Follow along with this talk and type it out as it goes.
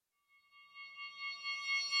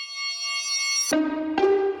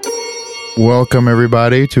Welcome,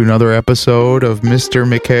 everybody, to another episode of Mr.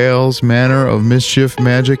 Mikhail's Manor of Mischief,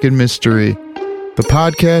 Magic, and Mystery, the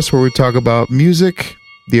podcast where we talk about music,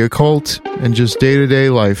 the occult, and just day-to-day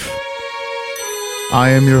life. I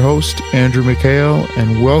am your host, Andrew Mikhail,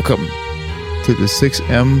 and welcome to the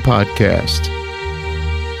 6M Podcast.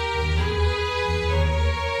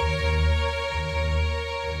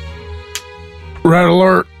 Red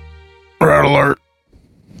alert! Red alert!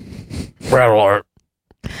 Red alert!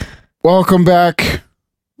 Welcome back,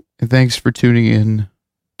 and thanks for tuning in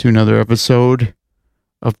to another episode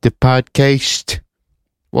of the podcast.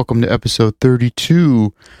 Welcome to episode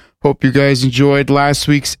 32. Hope you guys enjoyed last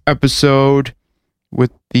week's episode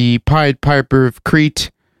with the Pied Piper of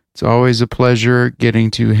Crete. It's always a pleasure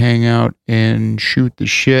getting to hang out and shoot the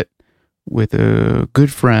shit with a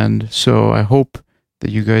good friend. So I hope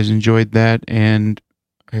that you guys enjoyed that, and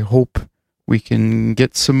I hope we can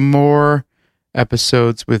get some more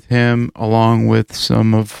episodes with him, along with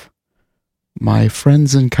some of my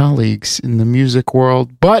friends and colleagues in the music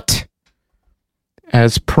world. But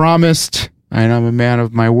as promised, and I'm a man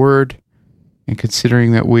of my word, and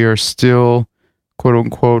considering that we are still, quote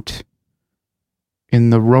unquote, in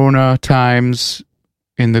the Rona times,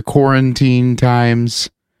 in the quarantine times,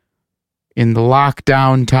 in the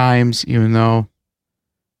lockdown times, even though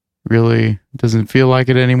really doesn't feel like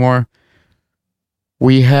it anymore,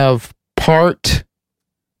 we have part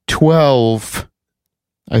 12,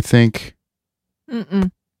 I think.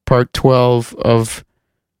 Part 12 of,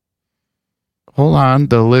 hold on,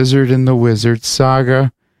 The Lizard and the Wizard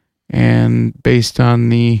Saga. And based on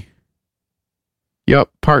the,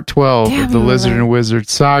 part 12 of The Lizard and Wizard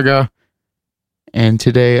Saga. And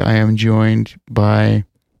today I am joined by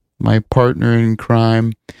my partner in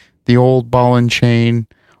crime, the old ball and chain,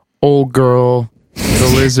 old girl,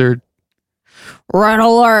 the lizard. Red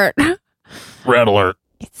alert. Red alert.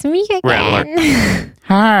 It's me again. Red alert.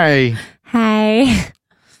 Hi. Hi.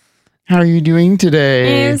 How are you doing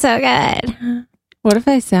today? I'm so good. What if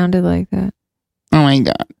I sounded like that? Oh my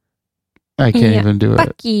God. I can't even do Fuck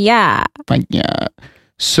it. yeah. Fuck yeah.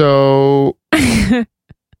 So, a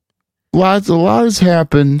lot has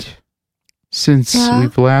happened since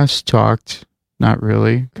we've last talked. Not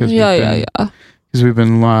really. Because we've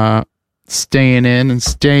been staying in and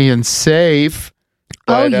staying safe.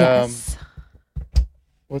 But, yes.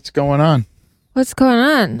 What's going on? What's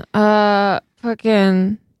going on?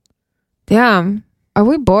 Fucking damn. Are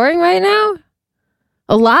we boring right now?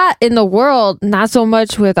 A lot in the world, not so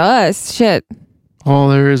much with us. Shit. Oh,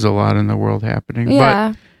 there is a lot in the world happening.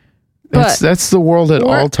 Yeah. But that's the world at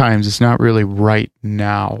all times. It's not really right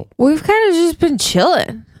now. We've kind of just been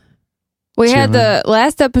chilling. We had the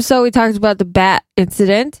last episode, we talked about the bat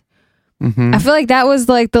incident. Mm-hmm. I feel like that was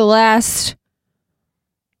like the last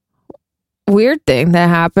weird thing that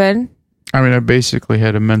happened. I mean, I basically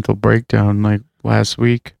had a mental breakdown like last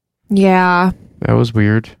week. Yeah. That was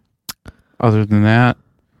weird. Other than that,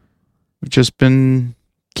 we've just been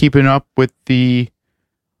keeping up with the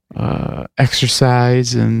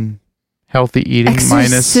exercise and healthy eating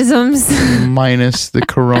minus the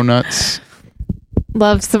Coronuts.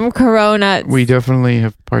 Love some Coronuts. We definitely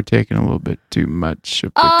have partaken a little bit too much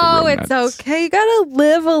of the Coronuts. It's okay. You gotta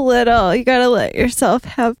live a little. You gotta let yourself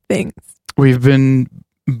have things. We've been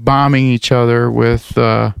bombing each other with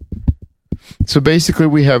so basically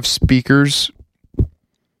we have speakers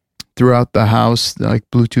throughout the house, like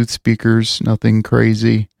Bluetooth speakers, nothing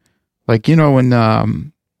crazy. Like, you know, when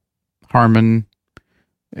Harman,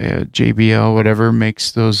 JBL, whatever,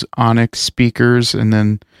 makes those Onyx speakers, and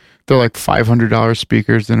then they're like $500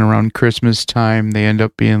 speakers, then around Christmas time they end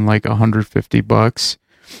up being like $150.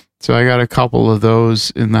 So I got a couple of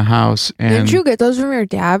those in the house. And didn't you get those from your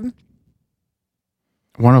dad?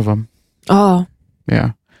 One of them. Oh.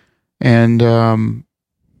 Yeah. And they're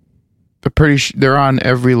on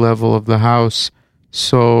every level of the house.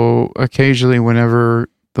 So occasionally whenever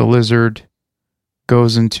the lizard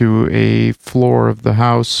goes into a floor of the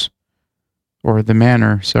house, or the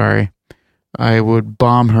manor, sorry, I would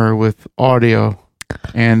bomb her with audio.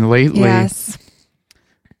 And lately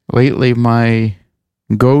my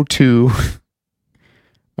go-to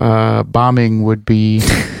bombing would be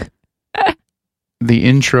the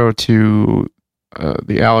intro to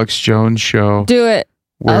the Alex Jones show. Do it.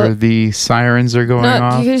 Where the sirens are going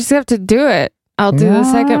off. You just have to do it. I'll do the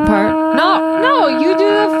second part. No, you do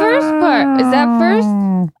the first part. Is that first?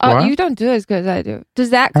 Oh, you don't do it as good as I do.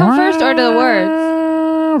 Does that come first or do the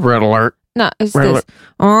words? Red alert. No, it's Red this.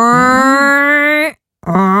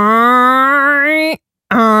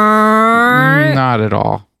 Not at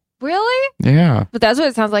all. Really? Yeah. But that's what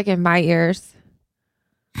it sounds like in my ears.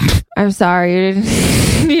 I'm sorry. You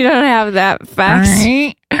didn't. You don't have that fact.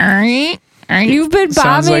 You've been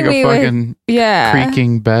Sounds bombing like me a with fucking yeah.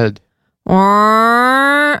 creaking bed.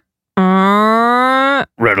 Red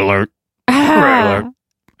alert. alert.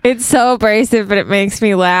 It's so abrasive, but it makes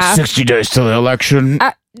me laugh. 60 days till the election.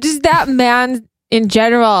 Just that man in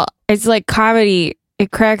general, it's like comedy.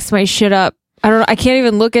 It cracks my shit up. I don't know. I can't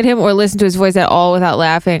even look at him or listen to his voice at all without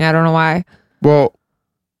laughing. I don't know why. Well,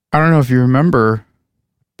 I don't know if you remember,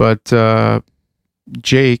 but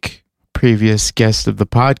Jake, previous guest of the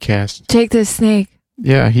podcast, Jake the Snake.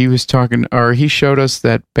 yeah, he was talking, or he showed us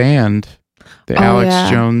that band, the Alex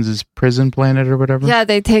Jones's Prison Planet or whatever. Yeah,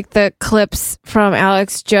 they take the clips from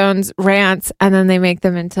Alex Jones rants and then they make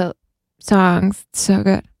them into songs. It's so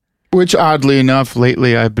good. Which, oddly enough,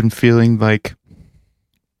 lately I've been feeling like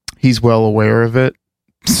he's well aware of it.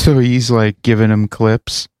 So he's like giving him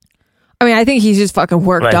clips. I mean, I think he's just fucking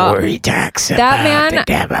worked up. Where he talks That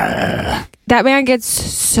man gets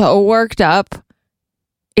so worked up.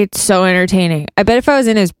 It's so entertaining. I bet if I was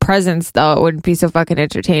in his presence, though, it wouldn't be so fucking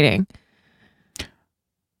entertaining.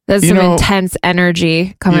 There's some intense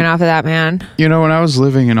energy coming off of that man. You know, when I was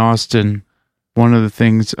living in Austin, one of the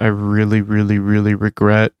things I really, really, really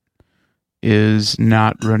regret is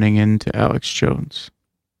not running into Alex Jones.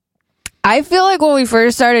 I feel like when we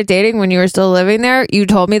first started dating, when you were still living there, you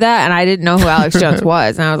told me that, and I didn't know who Alex Jones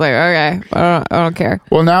was, and I was like, okay, I don't care.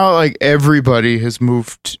 Well, now like everybody has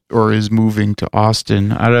moved or is moving to Austin.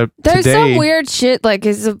 There's some weird shit, like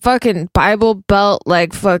it's a fucking Bible Belt,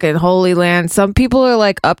 like fucking Holy Land. Some people are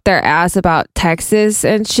like up their ass about Texas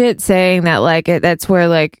and shit, saying that like that's where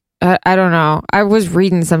like I don't know. I was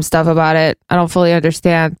reading some stuff about it. I don't fully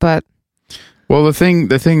understand, but well, the thing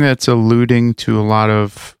that's alluding to a lot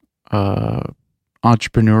of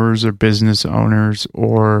entrepreneurs or business owners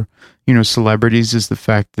or celebrities is the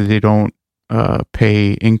fact that they don't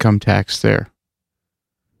pay income tax there.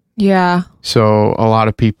 Yeah. So a lot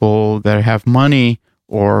of people that have money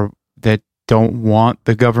or that don't want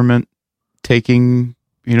the government taking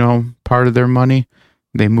part of their money,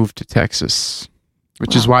 they move to Texas,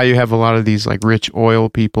 which is why you have a lot of these like rich oil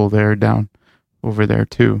people there down over there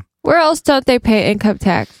too. Where else don't they pay income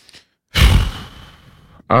tax?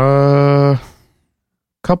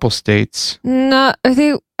 Couple states. No, I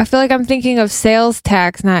feel like I'm thinking of sales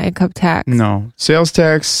tax, not income tax. No, sales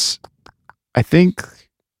tax. I think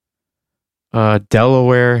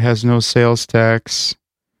Delaware has no sales tax.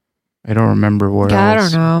 I don't remember where else. I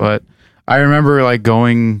don't know. But I remember like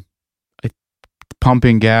going, like,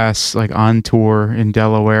 pumping gas like on tour in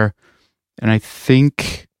Delaware, and I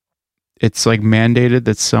think it's like mandated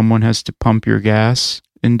that someone has to pump your gas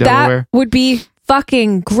in Delaware. That would be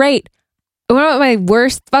fucking great. You know what my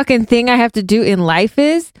worst fucking thing I have to do in life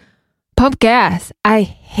is? Pump gas. I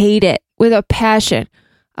hate it with a passion.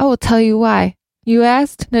 I will tell you why. You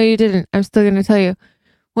asked? No, you didn't. I'm still going to tell you.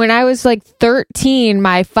 When I was like 13,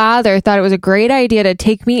 my father thought it was a great idea to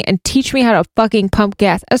take me and teach me how to fucking pump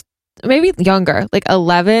gas. I was maybe younger, like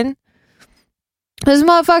 11. This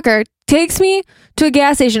motherfucker takes me to a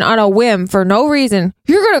gas station on a whim for no reason.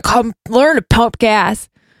 You're going to come learn to pump gas.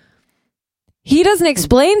 He doesn't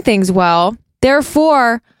explain things well.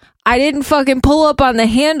 Therefore, I didn't fucking pull up on the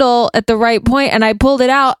handle at the right point, and I pulled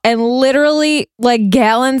it out, and literally like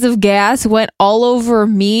gallons of gas went all over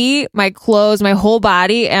me, my clothes, my whole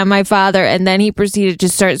body, and my father. And then he proceeded to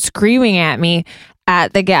start screaming at me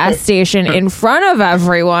at the gas station in front of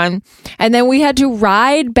everyone. And then we had to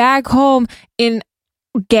ride back home in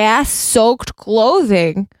gas-soaked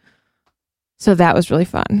clothing. So that was really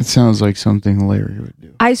fun. It sounds like something Larry would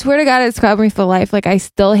do. I swear to God, it's scarred me for life. Like I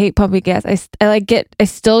still hate pumping gas. I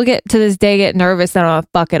still get to this day get nervous that I'll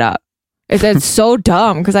fuck it up. It's so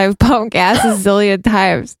dumb because I've pumped gas a zillion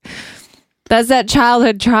times. That's that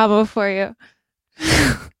childhood trauma for you.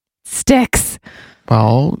 Sticks.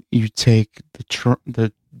 Well, you take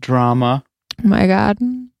the drama. Oh my God.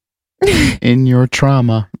 In your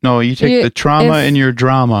trauma. No, you take the trauma in your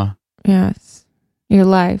drama. Yes. Your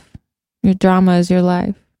life. Your drama is your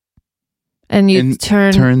life. And you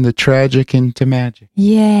turn the tragic into magic.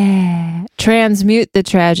 Yeah. Transmute the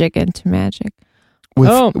tragic into magic.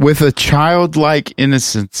 With a childlike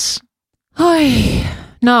innocence.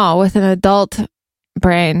 No, with an adult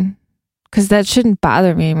brain. Because that shouldn't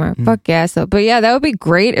bother me anymore. Fuck gas though. But yeah, that would be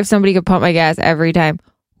great if somebody could pump my gas every time.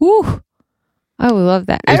 Woo. I would love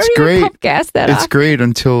that. It's great. Pump gas that It's great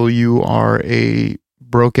until you are a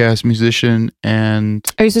broke ass musician and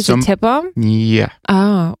are you supposed to tip them? Yeah.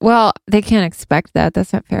 Oh, well, they can't expect that.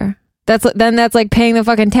 That's not fair. That's like paying the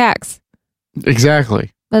fucking tax.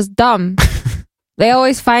 Exactly. That's dumb. They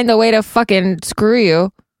always find a way to fucking screw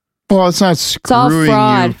you. Well, it's not all screwing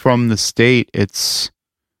fraud. you from the state. It's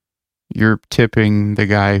you're tipping the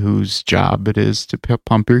guy whose job it is to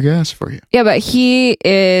pump your gas for you. Yeah, but he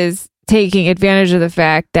is taking advantage of the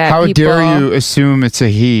fact that How people, dare you assume it's a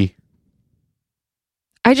he?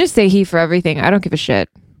 I just say he for everything. I don't give a shit.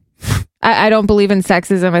 I don't believe in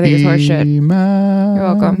sexism. I think it's horseshit. You're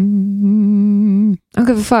welcome. I don't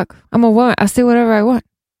give a fuck. I'm a woman. I'll say whatever I want.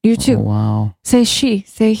 You too. Oh, wow. Say she.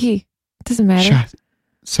 Say he. It doesn't matter.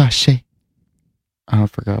 Sashay. I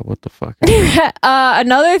forgot what the fuck.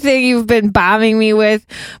 Another thing you've been bombing me with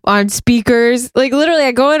on speakers, like literally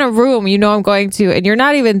I go in a room, you know I'm going to, and you're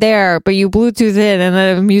not even there, but you Bluetooth in and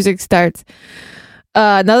then the music starts.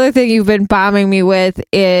 Another thing you've been bombing me with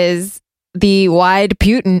is the wide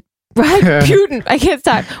Putin. I can't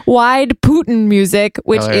stop. Wide Putin music,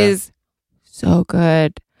 which is so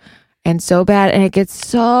good and so bad, and it gets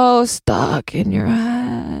so stuck in your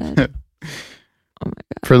head. Oh my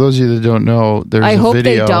God. For those of you that don't know, there's I a hope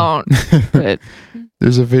video. they don't. But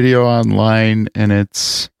There's a video online, and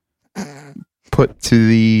it's put to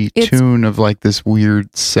the tune of like this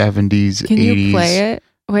weird 70s, can 80s. you play it?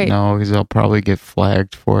 Wait. No, because I'll probably get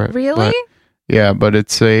flagged for it. Really? But, yeah, but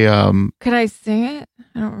it's a Can I sing it?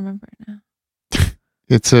 I don't remember it now.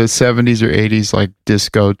 it's a 70s or 80s like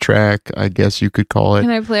disco track, I guess you could call it. Can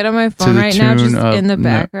I play it on my phone right now, just in the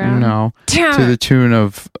background? No, to the tune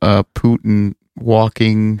of Putin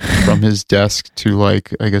walking from his desk to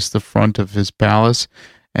like I guess the front of his palace,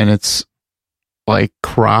 and it's like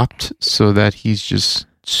cropped so that he's just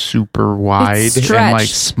super wide and like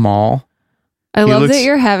small. I love that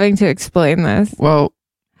you're having to explain this. Well,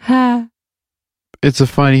 it's a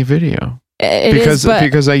funny video.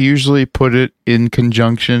 Because I usually put it in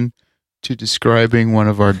conjunction to describing one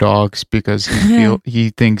of our dogs because he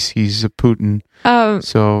thinks he's a Putin.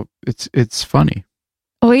 So it's funny.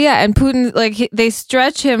 Oh yeah, and Putin, like they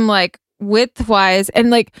stretch him like width-wise, and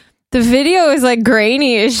like the video is like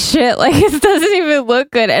grainy as shit. Like it doesn't even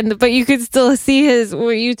look good, but you could still see his.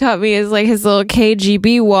 What you taught me is like his little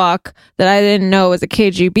KGB walk that I didn't know was a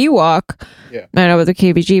KGB walk. Yeah, I know it was a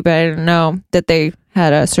KBG, but I didn't know that they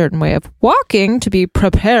had a certain way of walking to be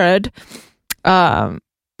prepared. But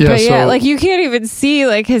yeah, like you can't even see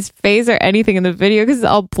like his face or anything in the video because it's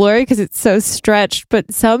all blurry because it's so stretched.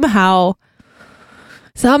 But somehow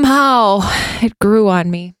it grew on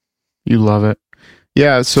me. You love it.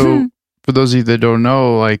 Yeah. So for those of you that don't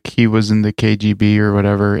know, like he was in the KGB or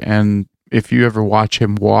whatever. And if you ever watch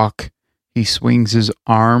him walk, he swings his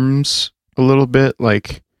arms a little bit.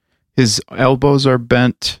 Like his elbows are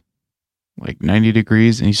bent like 90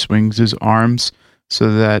 degrees and he swings his arms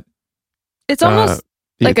so that it's almost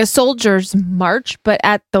like a soldier's march, but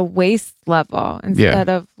at the waist level instead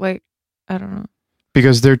of like, I don't know.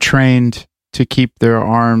 Because they're trained to keep their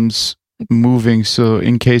arms moving. So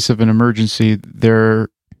in case of an emergency, they're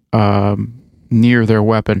near their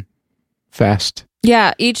weapon fast.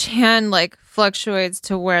 Yeah. Each hand like fluctuates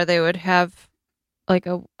to where they would have like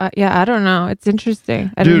I don't know. It's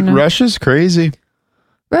interesting. Dude, Russia's crazy.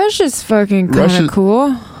 Russia's fucking kind of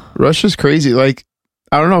cool. Russia's crazy. Like,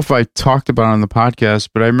 I don't know if I talked about it on the podcast,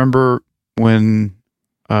 but I remember when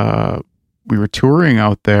we were touring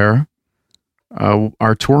out there,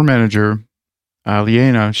 our tour manager,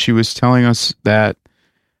 Liena, she was telling us that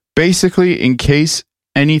basically in case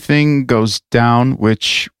anything goes down,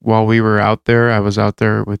 which while we were out there, I was out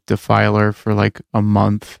there with Defiler for like a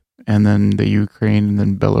month, and then the Ukraine and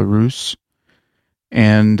then Belarus.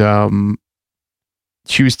 And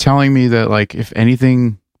she was telling me that like if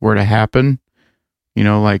anything were to happen, you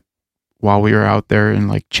know, like while we were out there in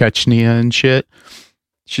like Chechnya and shit,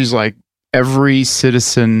 she's like every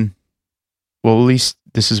citizen, well, at least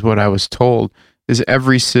this is what I was told, is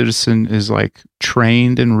every citizen is like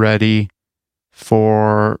trained and ready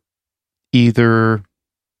for either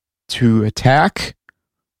to attack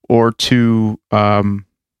or to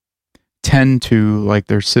tend to like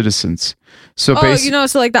their citizens. So basically,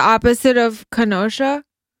 so like the opposite of Kenosha,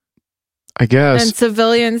 I guess, and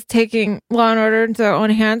civilians taking law and order into their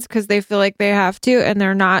own hands because they feel like they have to and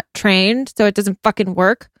they're not trained, so it doesn't fucking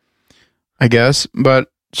work. I guess,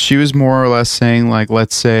 but she was more or less saying like,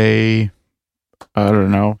 let's say, I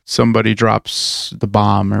don't know, somebody drops the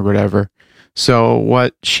bomb or whatever. So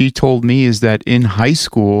what she told me is that in high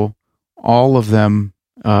school, all of them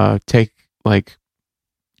take like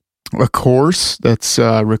a course that's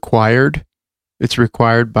required. It's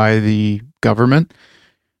required by the government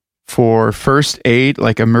for first aid,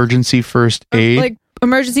 like emergency first aid, like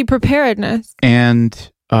emergency preparedness,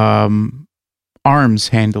 and arms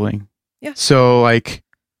handling. Yeah. So like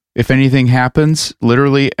if anything happens,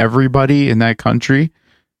 literally everybody in that country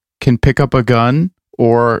can pick up a gun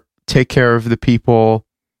or take care of the people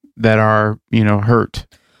that are, hurt.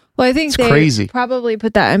 Well, I think It's they crazy. probably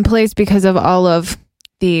put that in place because of all of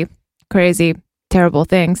the crazy, terrible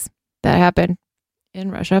things that happened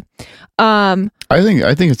in Russia. I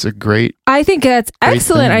think it's a great. I think that's Great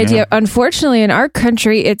excellent thing, idea. yeah. Unfortunately, in our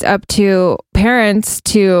country, it's up to parents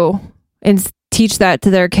to teach that to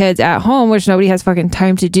their kids at home, which nobody has fucking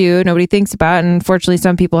time to do. Nobody thinks about. And unfortunately,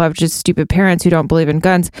 some people have just stupid parents who don't believe in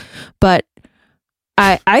guns. But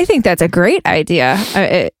I think that's a great idea.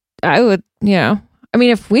 I would, I mean,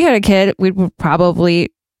 if we had a kid, we would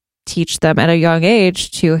probably teach them at a young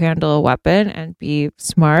age to handle a weapon and be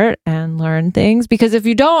smart and learn things. Because if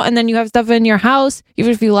you don't, and then you have stuff in your house,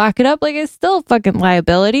 even if you lock it up, like, it's still a fucking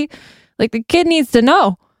liability. Like, the kid needs to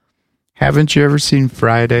know. Haven't you ever seen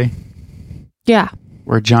Friday? Yeah.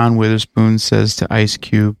 Where John Witherspoon says to Ice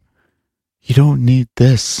Cube, "You don't need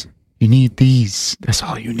this. You need these. That's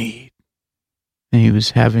all you need." And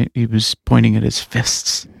he was pointing at his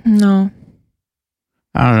fists. No.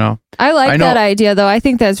 I don't know. I like that idea, though. I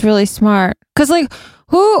think that's really smart. Because, like,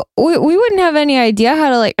 we wouldn't have any idea how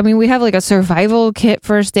to, like, I mean, we have, like, a survival kit,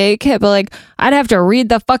 first aid kit, but, like, I'd have to read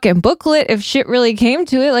the fucking booklet if shit really came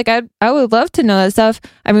to it. Like, I would love to know that stuff.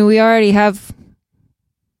 I mean, we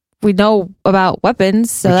know about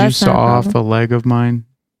weapons, so Would you that's saw not a off problem. a leg of mine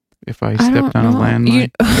if I stepped on a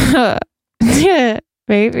landmine? Yeah,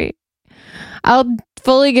 maybe. I'll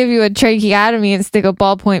fully give you a tracheotomy and stick a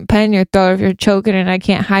ballpoint pen in your throat if you're choking and I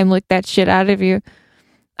can't Heimlich that shit out of you.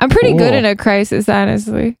 I'm pretty good Cool. in a crisis,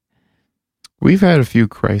 honestly. We've had a few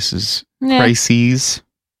crises. I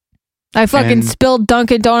fucking And- spilled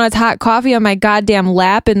Dunkin' Donuts hot coffee on my goddamn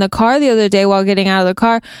lap in the car the other day while getting out of the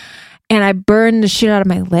car, and I burned the shit out of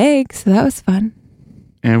my leg, so that was fun.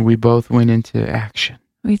 And we both went into action.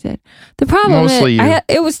 We did. The problem Mostly is,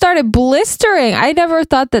 you. it started blistering. I never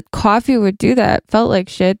thought that coffee would do that. Felt like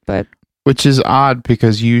shit, but Which is odd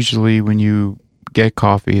because usually when you get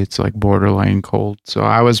coffee, it's like borderline cold. So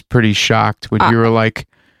I was pretty shocked when you were like,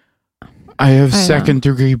 I have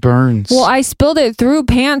second-degree burns. well, I spilled it through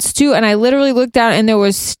pants too, and I literally looked down and there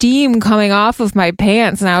was steam coming off of my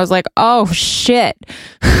pants, and I was like, oh shit.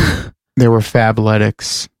 There were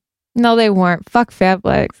Fabletics. No, they weren't. Fuck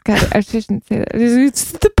Fabletics. God, I shouldn't say that.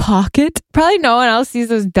 It's the pocket. Probably no one else sees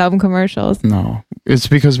those dumb commercials. No, it's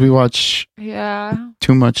because we watch Yeah.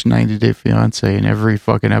 too much 90 Day Fiancé, and every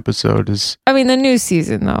fucking episode is. I mean, the new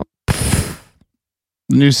season though.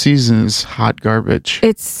 The new season is hot garbage.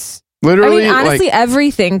 It's. Literally, I mean, honestly, like,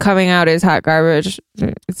 everything coming out is hot garbage.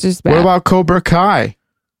 It's just bad. what about Cobra Kai?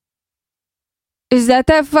 Is that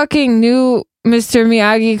fucking new Mr.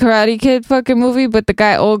 Miyagi Karate Kid fucking movie? But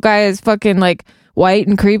the old guy is fucking like white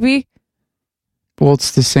and creepy. Well,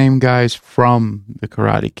 it's the same guys from the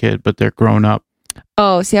Karate Kid, but they're grown up.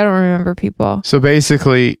 Oh, see, I don't remember people. So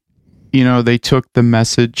basically, they took the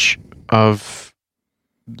message of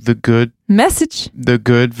the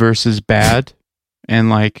good versus bad. And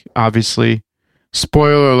like, obviously,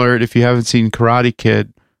 spoiler alert, if you haven't seen Karate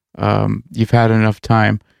Kid, you've had enough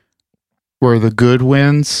time where the good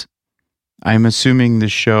wins. I'm assuming the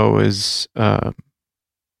show is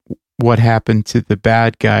what happened to the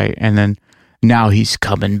bad guy, and then now he's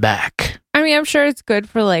coming back. I mean, I'm sure it's good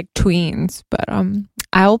for like tweens, but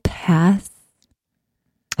I'll pass.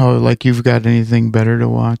 Oh, like you've got anything better to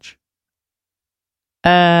watch?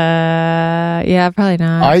 Yeah, probably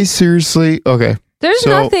not. I seriously, okay. There's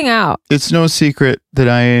nothing out. It's no secret that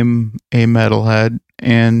I am a metalhead,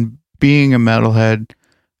 and being a metalhead,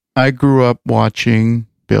 I grew up watching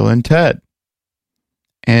Bill and Ted.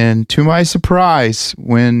 And to my surprise,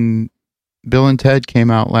 when Bill and Ted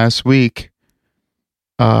came out last week,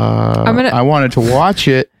 I wanted to watch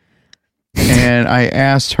it, and I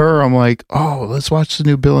asked her, I'm like, oh, let's watch the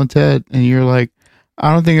new Bill and Ted. And you're like,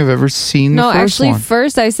 I don't think I've ever seen the first one.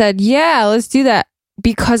 First I said, yeah, let's do that,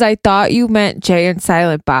 because I thought you meant Jay and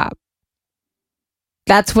Silent Bob.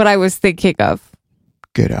 That's what I was thinking of.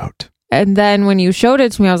 Get out. And then when you showed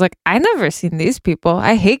it to me, I was like, I never seen these people.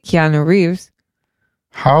 I hate Keanu Reeves.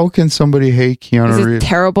 How can somebody hate Keanu He's Reeves? a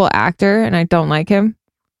terrible actor, and I don't like him.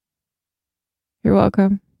 You're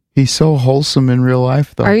welcome. He's so wholesome in real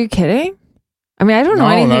life, though. Are you kidding? I mean, I don't know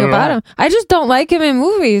No, anything not at about all. him. I just don't like him in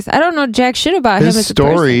movies. I don't know jack shit about him as His a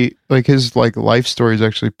person. story, like his life story, is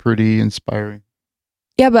actually pretty inspiring.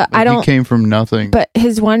 Yeah, but I don't. He came from nothing. But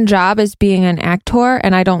his one job is being an actor,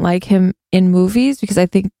 and I don't like him in movies because I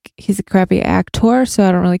think he's a crappy actor, so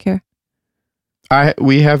I don't really care.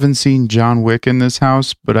 We haven't seen John Wick in this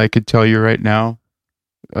house, but I could tell you right now,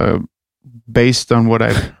 based on what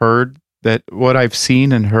I've heard, that what I've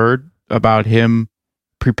seen and heard about him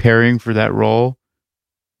preparing for that role,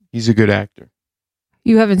 he's a good actor.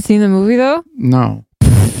 You haven't seen the movie though? No.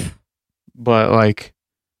 But like,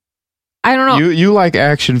 I don't know. you like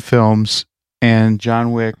action films, and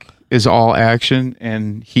John Wick is all action,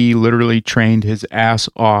 and he literally trained his ass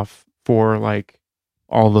off for like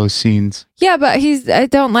all those scenes. Yeah, but I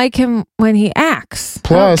don't like him when he acts.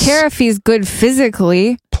 Plus, I don't care if he's good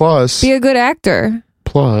physically. Plus, be a good actor.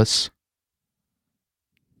 Plus,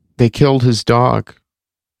 they killed his dog.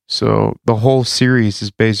 So the whole series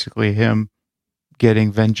is basically him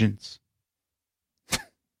getting vengeance.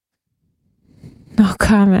 No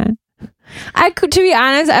comment. To be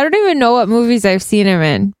honest, I don't even know what movies I've seen him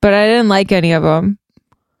in, but I didn't like any of them.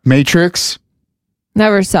 Matrix?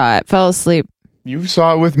 Never saw it. Fell asleep. You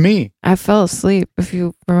saw it with me. I fell asleep, if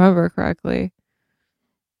you remember correctly.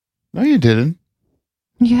 No, you didn't.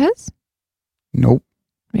 Yes? Nope.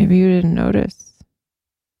 Maybe you didn't notice.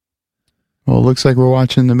 Well, it looks like we're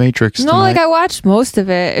watching The Matrix tonight. No, like I watched most of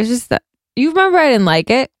it. It's just that you remember I didn't like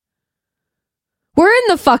it. We're in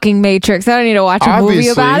the fucking Matrix. I don't need to watch a movie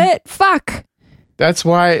about it. Fuck. That's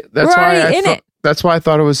why We're already in it. That's why I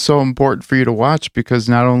thought it was so important for you to watch, because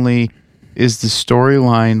not only is the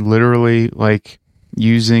storyline literally like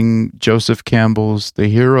using Joseph Campbell's The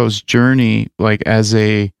Hero's Journey like as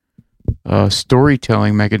a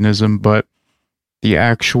storytelling mechanism, but the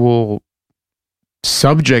actual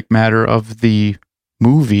subject matter of the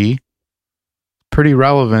movie pretty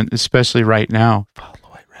relevant, especially right now. Follow the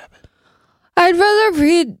White Rabbit. I'd rather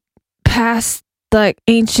read past like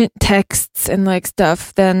ancient texts and like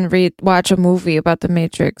stuff than watch a movie about the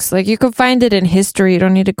Matrix. Like you can find it in history. You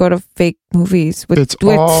don't need to go to fake movies with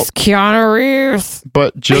Keanu Reeves.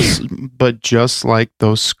 But just like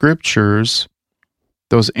those scriptures,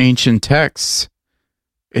 those ancient texts,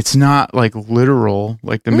 it's not like literal.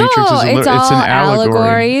 Like the Matrix is it's an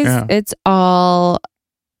allegory. Allegories. Yeah. It's all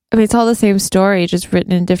the same story, just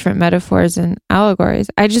written in different metaphors and allegories.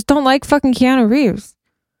 I just don't like fucking Keanu Reeves.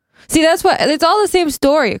 See, that's what it's all the same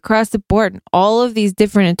story across the board. All of these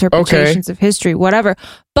different interpretations of history, whatever.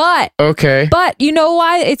 But you know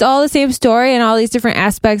why it's all the same story and all these different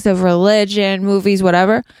aspects of religion, movies,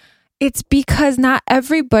 whatever? It's because not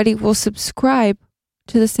everybody will subscribe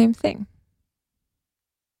to the same thing.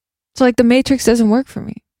 So like the Matrix doesn't work for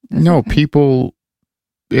me. People,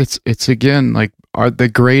 it's again like are the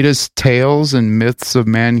greatest tales and myths of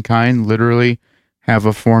mankind literally have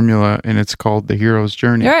a formula, and it's called The Hero's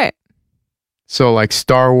Journey. You're right. So like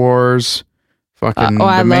Star Wars, fucking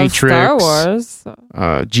The Matrix, Star Wars,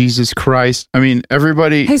 Jesus Christ. I mean,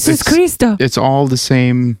 everybody. Jesus Cristo. It's all the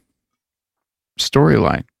same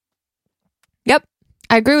storyline. Yep,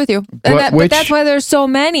 I agree with you. But that's why there's so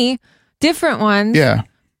many different ones. Yeah,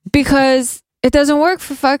 because it doesn't work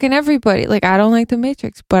for fucking everybody. Like I don't like The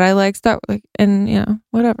Matrix, but I like Star Wars, and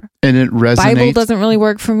whatever. And it resonates. Bible doesn't really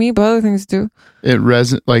work for me, but other things do.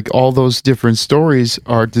 Like all those different stories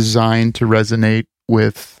are designed to resonate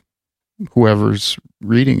with whoever's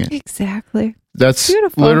reading it. Exactly. That's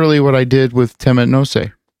beautiful. Literally what I did with Temet Nose.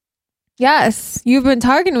 Yes, you've been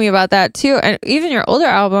talking to me about that too, and even your older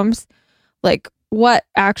albums, like what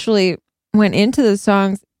actually went into the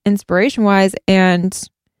songs inspiration-wise, and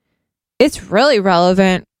it's really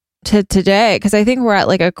relevant to today because I think we're at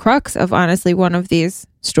like a crux of honestly one of these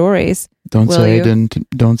stories. Don't say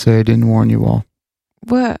I didn't warn you all.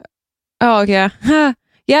 What? Oh yeah.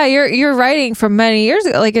 Yeah, you're writing from many years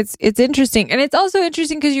ago. Like it's interesting. And it's also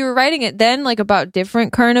interesting because you were writing it then like about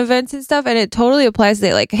different current events and stuff, and it totally applies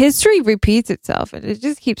today. Like history repeats itself and it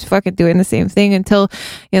just keeps fucking doing the same thing until,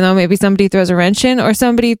 maybe somebody throws a wrench in or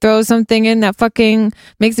somebody throws something in that fucking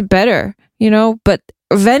makes it better, but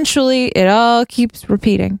eventually it all keeps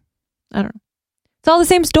repeating. I don't know. It's all the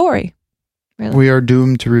same story. Really. We are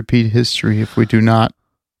doomed to repeat history if we do not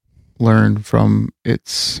learn from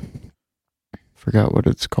its... Forgot what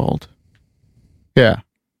it's called. Yeah.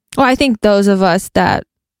 Well, I think those of us that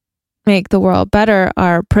make the world better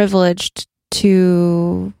are privileged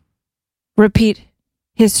to repeat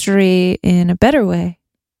history in a better way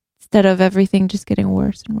instead of everything just getting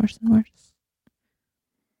worse and worse and worse.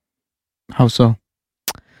 How so?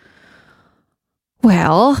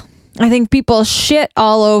 Well, I think people shit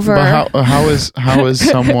all over. But how is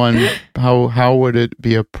someone how would it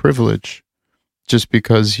be a privilege just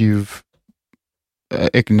because you've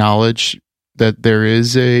acknowledge that there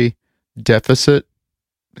is a deficit?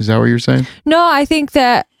 Is that what you're saying? No, I think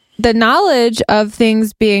that the knowledge of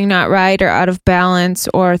things being not right or out of balance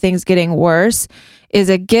or things getting worse is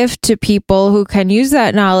a gift to people who can use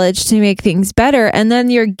that knowledge to make things better. And then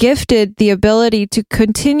you're gifted the ability to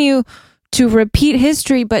continue to repeat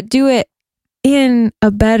history, but do it in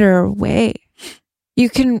a better way. You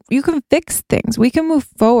can fix things. We can move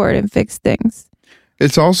forward and fix things.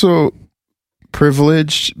 it's also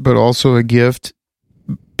privileged, but also a gift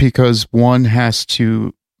because one has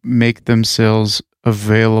to make themselves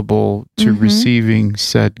available to receiving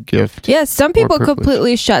said gift. Yes, some people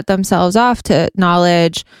completely shut themselves off to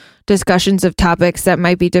knowledge, discussions of topics that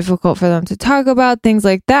might be difficult for them to talk about, things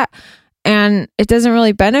like that. And it doesn't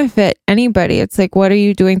really benefit anybody. It's like, what are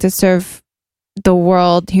you doing to serve the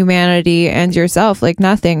world, humanity, and yourself? Like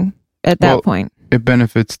nothing at that point. It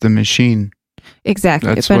benefits the machine.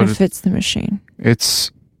 Exactly. It benefits the machine.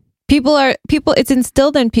 It's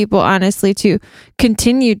instilled in people, honestly, to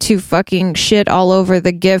continue to fucking shit all over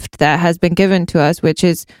the gift that has been given to us, which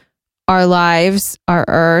is our lives, our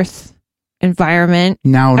earth, environment,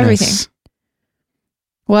 nowness. Everything.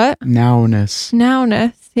 What? Nowness.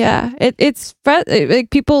 Yeah. It's like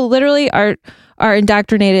people literally are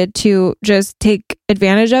indoctrinated to just take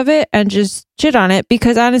advantage of it and just shit on it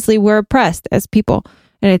because honestly, we're oppressed as people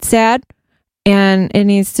and it's sad. And it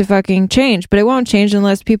needs to fucking change, but it won't change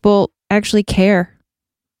unless people actually care.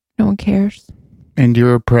 No one cares. And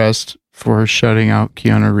you're oppressed for shutting out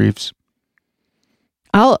Keanu Reeves.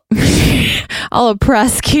 I'll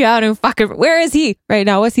oppress Keanu fucking. Where is he right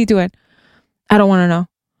now? What's he doing? I don't want to know.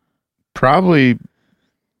 Probably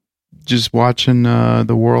just watching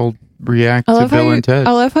the world react to Bill and Ted.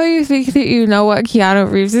 I love how you think that you know what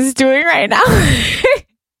Keanu Reeves is doing right now.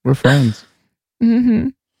 We're friends. Mm-hmm.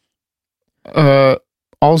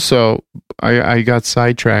 Also, I got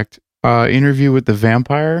sidetracked. Interview with the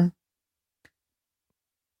Vampire.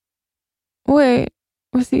 Wait,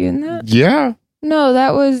 was he in that? Yeah. No,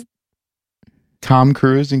 that was Tom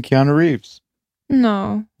Cruise and Keanu Reeves.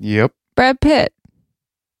 No. Yep. Brad Pitt.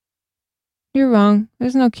 You're wrong.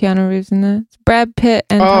 There's no Keanu Reeves in that. It's Brad Pitt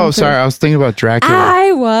and Tom Cruise. Sorry. I was thinking about Dracula.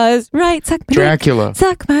 I was right. Suck my Dracula. Dick.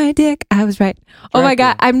 Suck my dick. I was right. Dracula. Oh my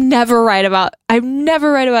God. I'm never right about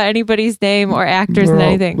anybody's name or actors and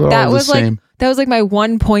anything. That was like my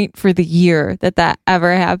 1 point for the year that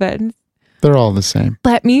ever happened. They're all the same.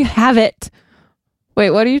 Let me have it. Wait,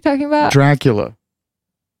 what are you talking about? Dracula.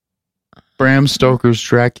 Bram Stoker's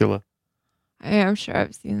Dracula. I'm sure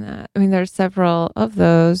I've seen that. I mean, there's several of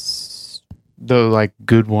those. The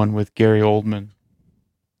good one with Gary Oldman.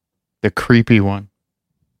 The creepy one.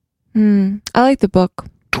 I like the book.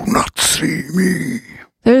 Do not see me.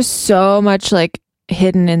 There's so much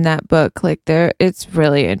hidden in that book. It's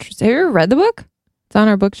really interesting. Have you ever read the book? It's on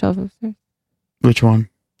our bookshelf upstairs. Which one?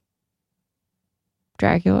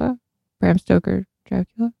 Dracula. Bram Stoker.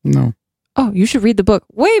 Dracula. No. Oh, you should read the book.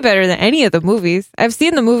 Way better than any of the movies. I've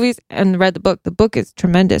seen the movies and read the book. The book is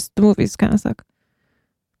tremendous. The movies kind of suck.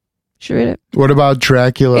 You should read it. What about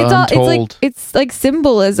Dracula Untold? It's like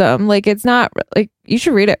symbolism. It's not you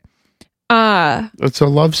should read it. It's a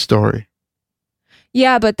love story.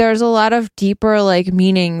 Yeah, but there's a lot of deeper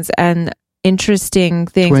meanings and interesting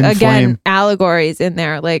things. Twin flame. Allegories in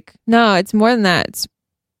there. No, it's more than that.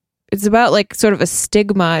 It's about sort of a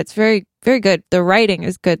stigma. It's very, very good. The writing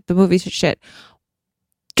is good. The movies are shit.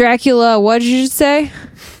 Dracula, what did you say?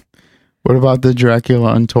 What about the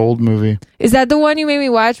Dracula Untold movie? Is that the one you made me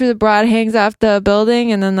watch where the broad hangs off the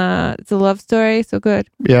building and then it's a love story? So good.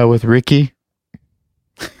 Yeah, with Ricky.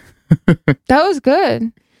 That was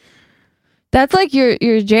good. That's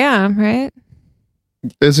your jam, right?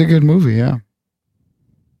 It's a good movie, yeah.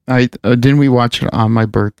 I didn't we watch it on my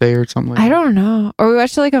birthday or something like that? I don't know. Or we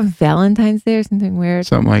watched it on Valentine's Day or something weird.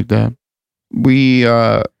 Something like that. We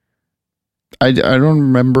I don't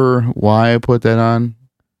remember why I put that on,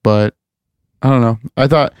 but I don't know.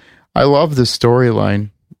 I love the storyline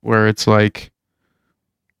where it's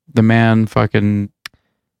the man fucking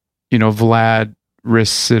Vlad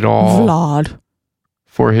risks it all. Vlad.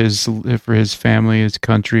 For his family, his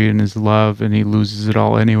country, and his love, and he loses it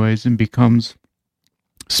all anyways and becomes,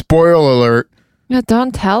 spoiler alert. Yeah,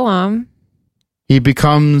 don't tell him. He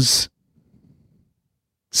becomes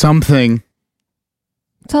something.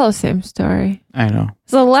 It's all the same story. I know.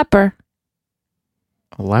 It's a leper.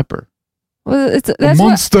 A leper. Well, that's a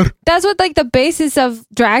monster. That's what the basis of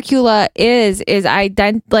Dracula is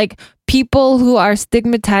people who are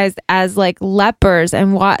stigmatized as lepers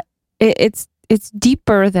and what it's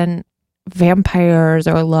deeper than vampires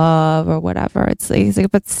or love or whatever. It's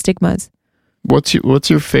about stigmas. What's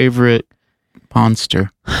your favorite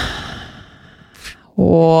monster?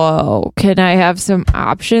 Whoa! Can I have some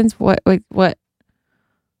options? What? The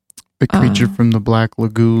creature from the Black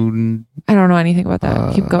Lagoon. I don't know anything about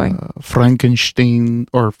that. Keep going. Frankenstein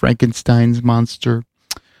or Frankenstein's monster.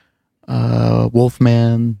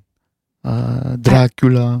 Wolfman.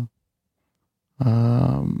 Dracula.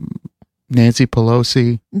 Nancy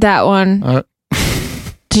Pelosi. That one.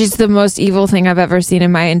 She's the most evil thing I've ever seen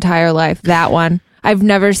in my entire life. That one. I've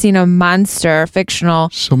never seen a monster fictional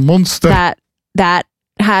So monster. that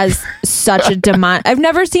has such a demand. I've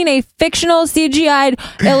never seen a fictional CGI'd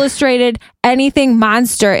illustrated anything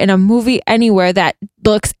monster in a movie anywhere that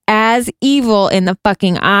looks as evil in the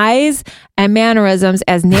fucking eyes and mannerisms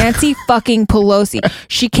as Nancy fucking Pelosi.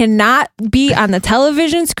 She cannot be on the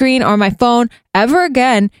television screen or my phone ever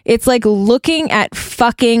again. It's like looking at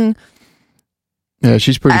fucking... Yeah,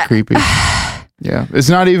 she's pretty creepy. Yeah, it's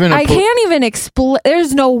not even. I can't even explain.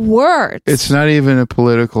 There's no words. It's not even a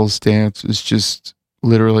political stance. It's just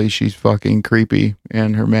literally she's fucking creepy,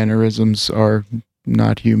 and her mannerisms are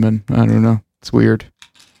not human. I don't know. It's weird.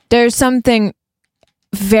 There's something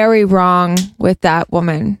very wrong with that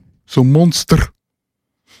woman. So monster.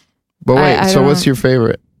 But wait, I so don't- what's your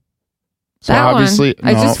favorite? So That obviously,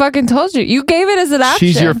 one. I just fucking told you. You gave it as an option.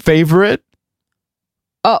 she's your favorite.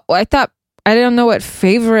 Oh, I thought. I don't know what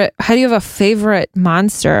favorite. How do you have a favorite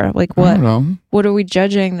monster? Like I what? don't know. What are we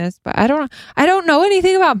judging this by? I don't know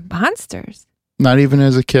anything about monsters. Not even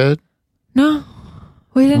as a kid. No,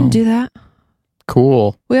 we didn't Oh. do that.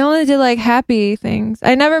 Cool. We only did like happy things.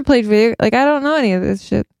 I never played video. Like I don't know any of this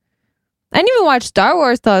shit. I didn't even watch Star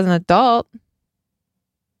Wars till I was an adult.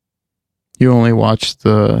 You only watched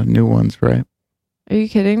the new ones, right? Are you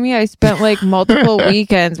kidding me? I spent like multiple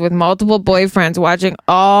weekends with multiple boyfriends watching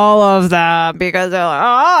all of them because they're like,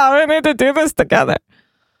 oh, we need to do this together.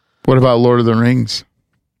 What about Lord of the Rings?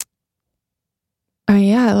 Oh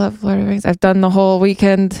yeah, I love Lord of the Rings. I've done the whole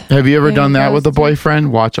weekend. Have you ever Yeah, done that that with a was-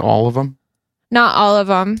 boyfriend? Watch all of them? Not all of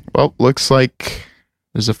them. Well, looks like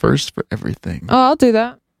there's a first for everything. Oh, I'll do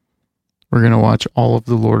that. We're going to watch all of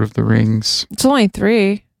the Lord of the Rings. It's only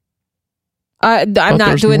 3. I'm Thought not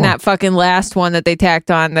there's doing more. that fucking last one that they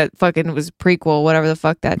tacked on that fucking was prequel, whatever the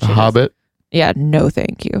fuck that The shit is. Hobbit? Yeah, no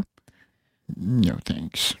thank you. No,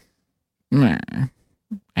 thanks. Nah,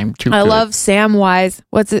 I'm too I good. love Samwise.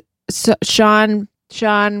 What's it? Sean,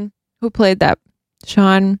 who played that?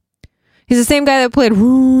 Sean. He's the same guy that played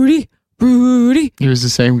Rudy. He was the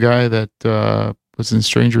same guy that was in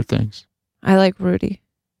Stranger Things. I like Rudy.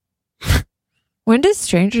 When does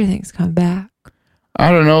Stranger Things come back? I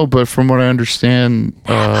don't know, but from what I understand,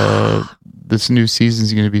 this new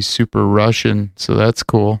season's going to be super Russian, so that's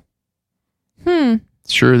cool.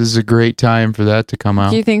 Sure, this is a great time for that to come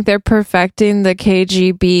out. Do you think they're perfecting the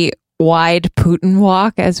KGB wide Putin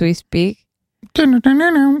walk as we speak?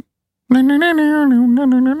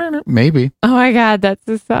 Maybe. Oh my God, that's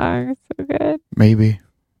the song. It's so good. Maybe.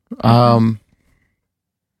 One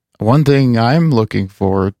thing I'm looking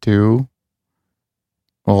forward to,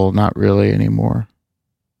 well, not really anymore.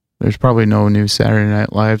 There's probably no new Saturday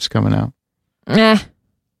Night Lives coming out.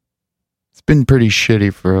 It's been pretty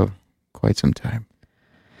shitty for quite some time.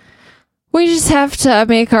 We just have to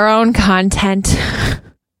make our own content.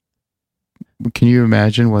 Can you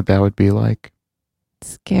imagine what that would be like?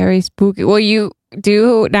 Scary, spooky. Well, you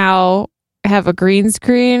do now have a green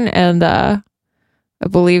screen, and I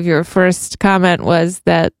believe your first comment was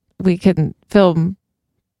that we can film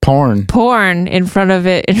porn in front of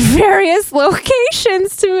it in various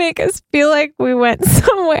locations to make us feel like we went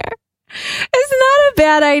somewhere. It's not a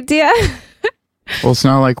bad idea. Well, it's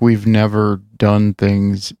not like we've never done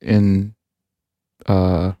things in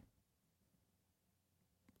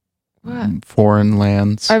What? foreign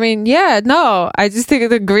lands. I mean, yeah, no. I just think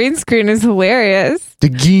the green screen is hilarious. The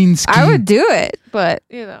green screen. I would do it, but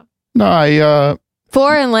you know, No,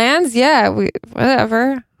 foreign lands, yeah,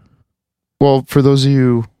 whatever. well, for those of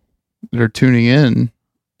you that are tuning in,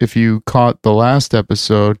 if you caught the last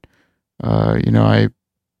episode,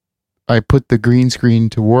 I put the green screen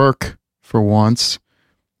to work for once,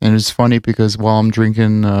 and it's funny because while I'm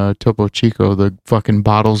drinking Topo Chico, the fucking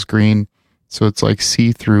bottle's green, so it's like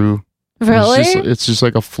see-through. Really? It's just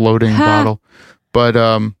like a floating bottle. But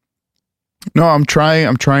no, I'm trying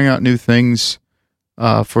out new things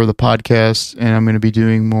for the podcast, and I'm going to be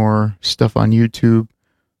doing more stuff on YouTube,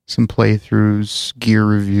 some playthroughs, gear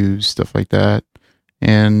reviews, stuff like that.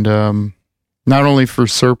 And not only for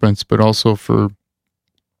Serpents, but also for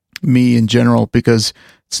me in general, because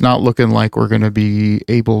it's not looking like we're going to be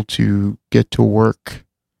able to get to work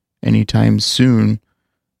anytime soon.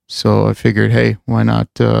 So I figured, hey, why not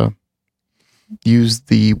use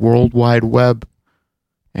the World Wide Web?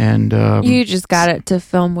 And You just got it to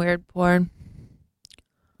film weird porn.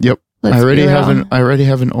 Yep. Let's I already be have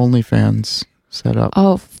real. an OnlyFans set up.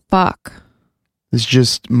 Oh fuck! It's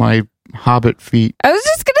just my Hobbit feet. I was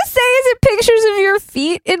just gonna say, is it pictures of your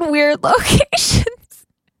feet in weird locations?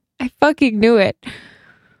 I fucking knew it.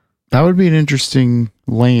 That would be an interesting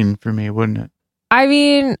lane for me, wouldn't it? I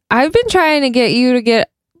mean, I've been trying to get you to get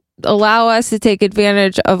allow us to take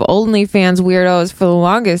advantage of OnlyFans weirdos for the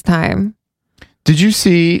longest time. Did you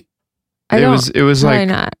see? It was like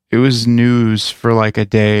not. It was news for like a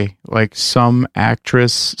day. Like some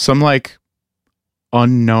actress, some like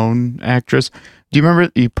unknown actress. Do you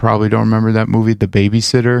remember? You probably don't remember that movie, The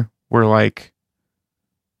Babysitter, where like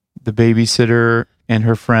the babysitter and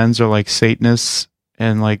her friends are like Satanists,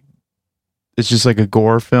 and like it's just like a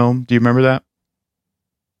gore film. Do you remember that?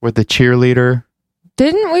 With the cheerleader.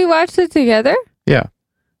 Didn't we watch it together? Yeah.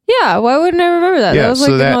 Yeah. Why wouldn't I remember that? Yeah, That was so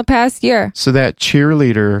like in that- the past year. So that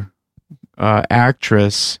cheerleader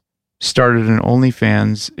actress started an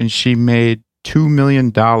OnlyFans, and she made $2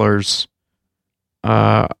 million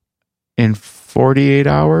in 48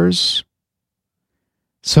 hours.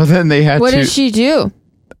 So then they had What to. did she do?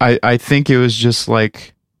 I think it was just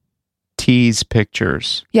like tease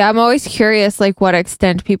pictures. Yeah, I'm always curious, like what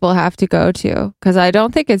extent people have to go to, because I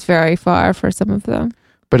don't think it's very far for some of them.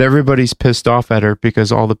 But everybody's pissed off at her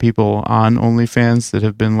because all the people on OnlyFans that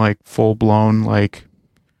have been like full blown like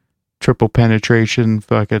triple penetration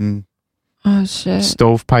fucking Oh shit!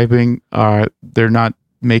 stovepiping, they're not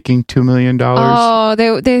making $2 million. Oh,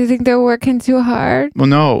 they think they're working too hard. Well,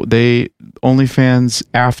 no, OnlyFans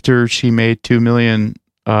after she made 2 million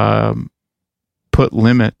put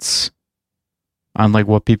limits on like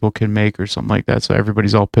what people can make or something like that. So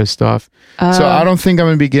everybody's all pissed off. So I don't think I'm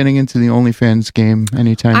going to be getting into the OnlyFans game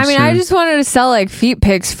anytime soon. I mean, I just wanted to sell like feet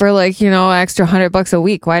pics for like, extra $100 a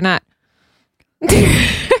week. Why not?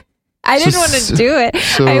 I didn't want to do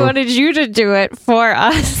it. I wanted you to do it for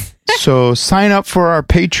us. So sign up for our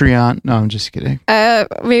Patreon. No, I'm just kidding.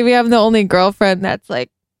 Maybe I'm the only girlfriend that's like,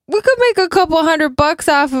 we could make a couple $100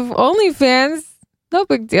 off of OnlyFans. No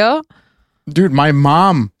big deal. Dude, my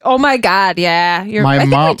mom. Oh my God, yeah. I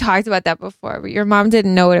think we talked about that before, but your mom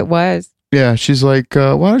didn't know what it was. Yeah, she's like,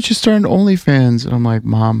 why don't you start an OnlyFans? And I'm like,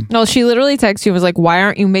 Mom. No, she literally texted you and was like, why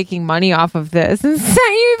aren't you making money off of this? And sent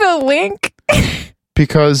you the link.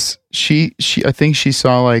 Because I think she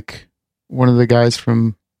saw like one of the guys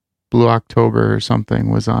from Blue October or something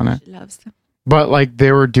was on it. She loves them. But like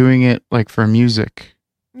they were doing it like for music.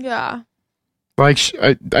 Yeah. Like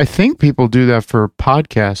I think people do that for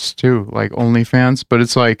podcasts too, like OnlyFans. But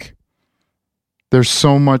it's like there's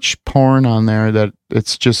so much porn on there that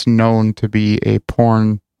it's just known to be a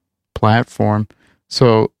porn platform.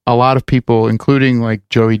 So a lot of people, including like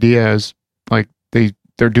Joey Diaz, like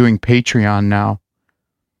they're doing Patreon now.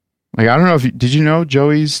 Like I don't know did you know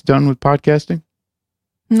Joey's done with podcasting?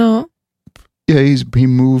 No. Yeah, he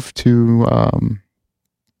moved to I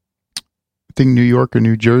think New York or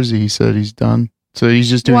New Jersey. He said he's done. So he's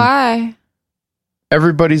just doing. Why?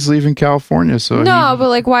 Everybody's leaving California, so no. But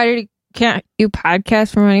like, why can't you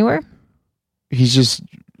podcast from anywhere? He's just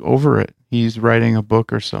over it. He's writing a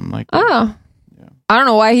book or something like that. Oh, yeah. I don't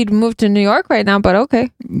know why he'd move to New York right now, but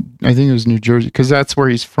okay. I think it was New Jersey because that's where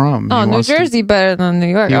he's from. Oh, New Jersey better than New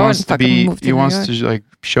York. He wants to like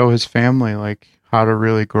show his family like how to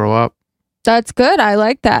really grow up. That's good. I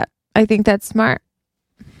like that. I think that's smart.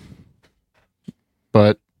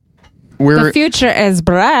 But the future is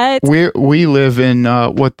bright. We live in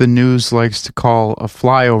what the news likes to call a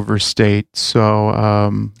flyover state.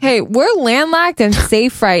 So hey, we're landlocked and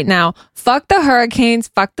safe right now. Fuck the hurricanes.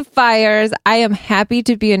 Fuck the fires. I am happy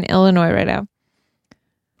to be in Illinois right now.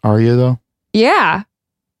 Are you though? Yeah.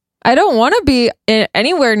 I don't want to be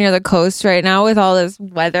anywhere near the coast right now with all this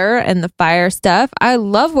weather and the fire stuff. I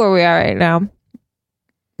love where we are right now.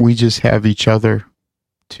 We just have each other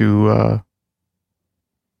to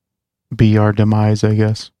be our demise, I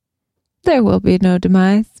guess. There will be no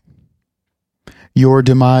demise. Your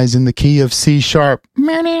demise in the key of C sharp.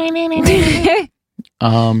 Yeah,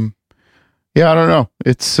 I don't know.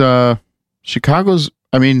 It's Chicago's,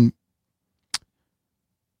 I mean,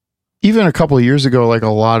 even a couple of years ago, like a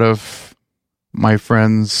lot of my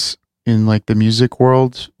friends in like the music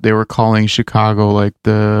world, they were calling Chicago like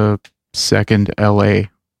the second LA,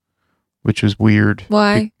 which was weird.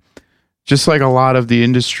 Why? Just like a lot of the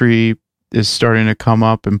industry is starting to come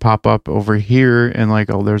up and pop up over here, and like,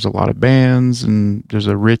 oh, there's a lot of bands and there's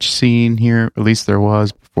a rich scene here. At least there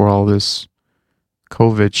was before all this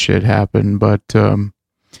COVID shit happened. But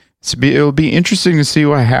it'll be interesting to see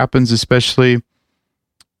what happens, especially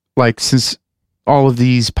like since all of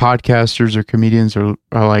these podcasters or comedians are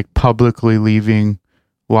like publicly leaving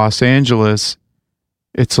Los Angeles.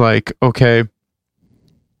 It's like, okay,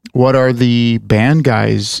 what are the band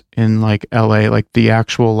guys in like LA, like the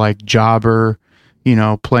actual like jobber,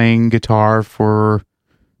 playing guitar for,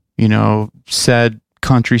 said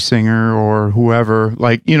country singer or whoever,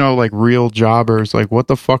 like, like real jobbers, like what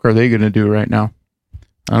the fuck are they going to do right now?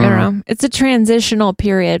 I don't know. It's a transitional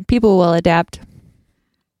period. People will adapt.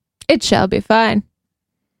 It shall be fine.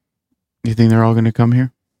 You think they're all going to come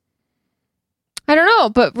here? I don't know,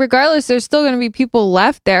 but regardless, there's still going to be people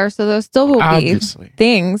left there, so there still will Obviously. be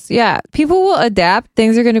things. Yeah, people will adapt.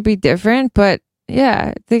 Things are going to be different, but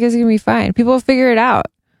yeah, I think it's going to be fine. People will figure it out.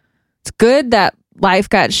 It's good that life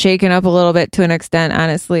got shaken up a little bit to an extent,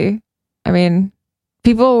 honestly. I mean,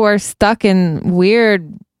 people were stuck in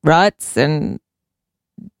weird ruts and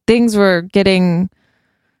things were getting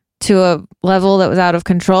to a level that was out of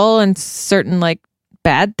control and certain like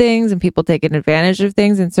bad things and people taking advantage of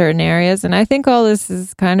things in certain areas. And I think all this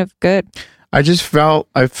is kind of good. I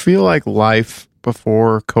feel like life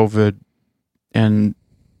before COVID, and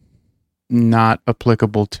not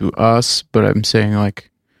applicable to us, but I'm saying like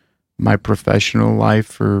my professional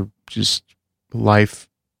life or just life,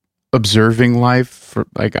 observing life for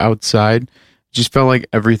like outside, just felt like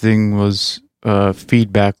everything was a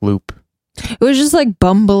feedback loop. It was just like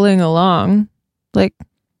bumbling along. Like,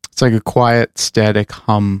 it's like a quiet, static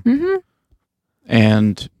hum. Mm-hmm.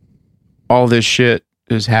 And all this shit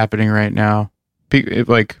is happening right now.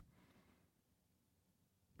 Like,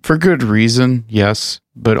 for good reason, yes.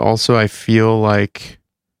 But also I feel like,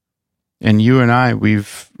 and you and I,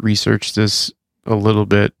 we've researched this a little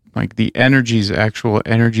bit, like the actual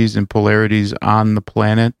energies and polarities on the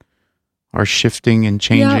planet are shifting and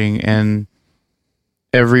changing. Yep. And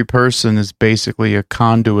every person is basically a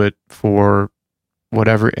conduit for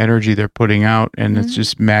whatever energy they're putting out, and it's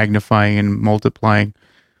just magnifying and multiplying.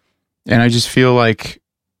 And I just feel like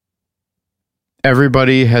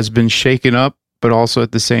everybody has been shaken up, but also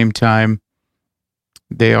at the same time,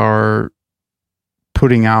 they are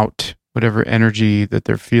putting out whatever energy that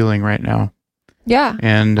they're feeling right now. Yeah.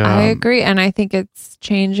 And I agree. And I think it's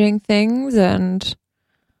changing things and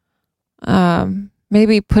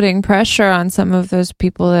maybe putting pressure on some of those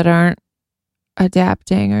people that aren't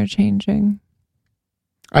adapting or changing.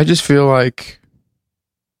 I just feel like,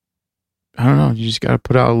 I don't know, you just got to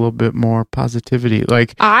put out a little bit more positivity.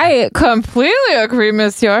 Like, I completely agree,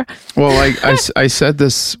 monsieur. Well, like I said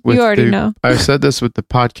this with you already know. I said this with the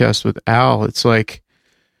podcast with Al. It's like,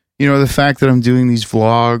 you know, the fact that I'm doing these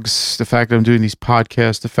vlogs, the fact that I'm doing these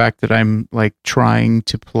podcasts, the fact that I'm like trying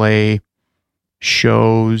to play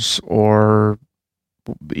shows or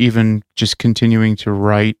even just continuing to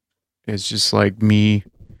write is just like me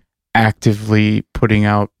actively putting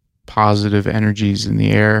out positive energies in the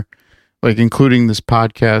air, like including this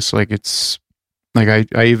podcast. Like, it's like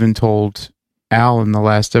I even told Al in the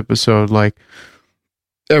last episode, like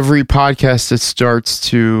every podcast that starts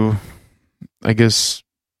to, I guess,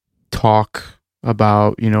 talk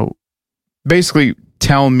about, you know, basically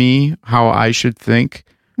tell me how I should think,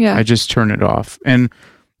 I just turn it off. And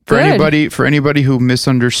for anybody who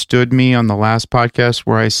misunderstood me on the last podcast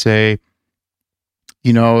where I say,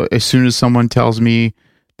 you know, as soon as someone tells me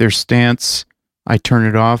their stance, I turn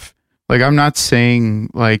it off. Like, I'm not saying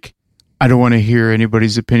like I don't want to hear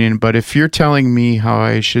anybody's opinion, but if you're telling me how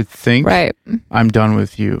I should think, right, I'm done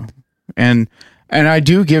with you. And I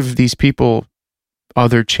do give these people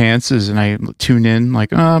other chances, and I tune in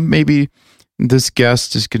like, maybe this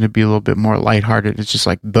guest is going to be a little bit more lighthearted. It's just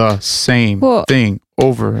like the same thing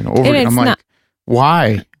over and over. And I'm like,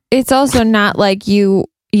 why? It's also not like you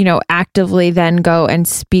know, actively then go and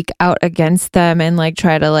speak out against them and like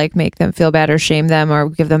try to like make them feel bad or shame them or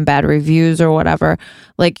give them bad reviews or whatever.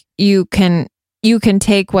 Like, you can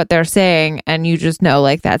take what they're saying and you just know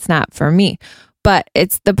like that's not for me. But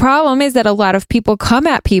the problem is that a lot of people come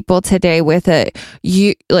at people today with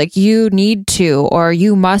you need to, or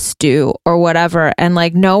you must do, or whatever. And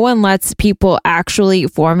like, no one lets people actually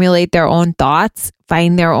formulate their own thoughts,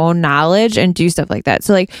 find their own knowledge, and do stuff like that.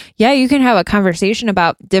 So like, yeah, you can have a conversation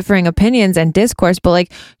about differing opinions and discourse, but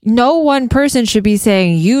like, no one person should be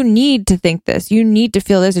saying, you need to think this, you need to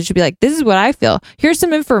feel this. It should be like, this is what I feel. Here's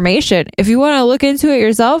some information. If you want to look into it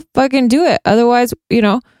yourself, fucking do it. Otherwise, you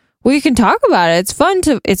know, we can talk about it. It's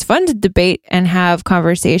fun to debate and have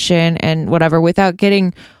conversation and whatever without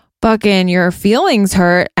getting fucking your feelings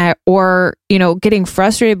hurt or, you know, getting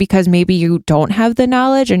frustrated because maybe you don't have the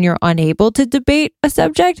knowledge and you're unable to debate a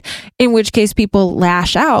subject, in which case people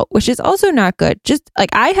lash out, which is also not good. Just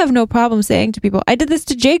like, I have no problem saying to people, I did this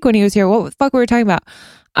to Jake when he was here. What the fuck were we talking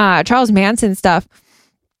about? Charles Manson stuff.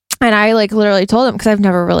 And I like literally told him, because I've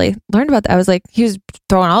never really learned about that. I was like, he was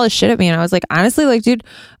throwing all this shit at me. And I was like, honestly, like, dude,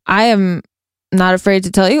 I am not afraid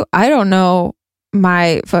to tell you, I don't know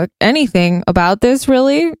anything about this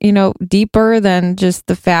really, you know, deeper than just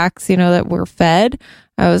the facts, you know, that we're fed.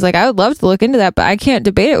 I was like, I would love to look into that, but I can't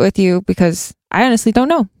debate it with you because I honestly don't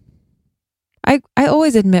know. I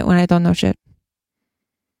always admit when I don't know shit.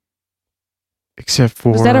 Except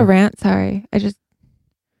for... Was that a rant? Sorry.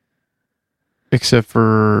 Except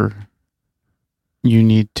for you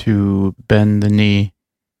need to bend the knee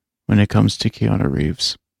when it comes to Keanu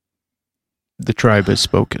Reeves. The tribe has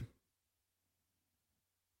spoken.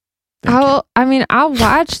 I'll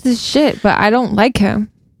watch this shit, but I don't like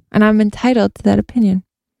him. And I'm entitled to that opinion.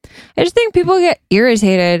 I just think people get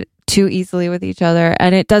irritated too easily with each other,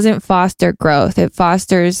 and it doesn't foster growth. It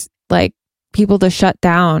fosters like people to shut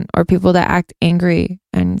down or people to act angry,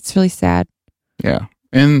 and it's really sad. Yeah.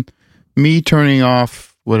 And me turning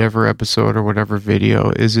off whatever episode or whatever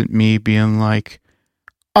video isn't me being like,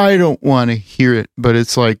 I don't want to hear it. But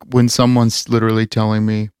it's like when someone's literally telling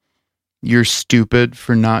me, you're stupid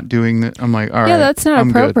for not doing that. I'm like, all right. Yeah, that's not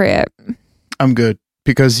appropriate. I'm good.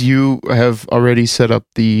 Because you have already set up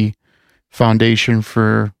the foundation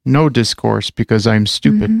for no discourse because I'm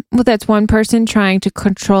stupid. Mm-hmm. Well, that's one person trying to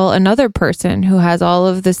control another person who has all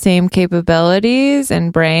of the same capabilities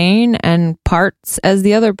and brain and parts as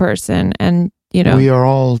the other person. And, you know, we are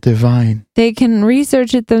all divine. They can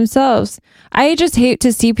research it themselves. I just hate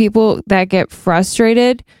to see people that get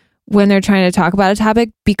frustrated when they're trying to talk about a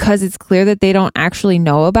topic because it's clear that they don't actually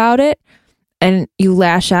know about it. And you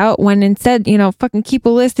lash out when instead, you know, fucking keep a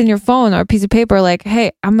list in your phone or a piece of paper like,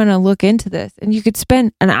 hey, I'm going to look into this. And you could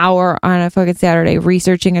spend an hour on a fucking Saturday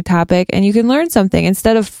researching a topic and you can learn something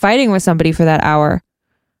instead of fighting with somebody for that hour.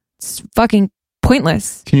 It's fucking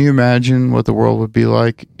pointless. Can you imagine what the world would be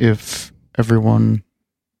like if everyone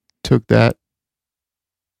took that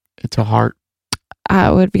to heart?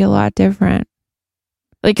 It would be a lot different.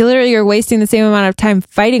 Like literally you're wasting the same amount of time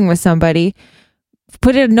fighting with somebody.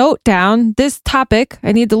 Put a note down, this topic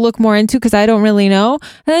I need to look more into because I don't really know,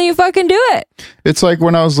 and then you fucking do it. It's like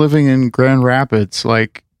when I was living in Grand Rapids,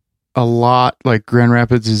 like Grand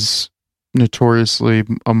Rapids is notoriously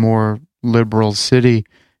a more liberal city.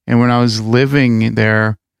 And when I was living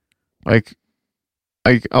there, like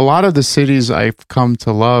a lot of the cities I've come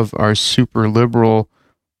to love are super liberal,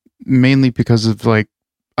 mainly because of like,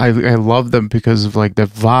 I love them because of like the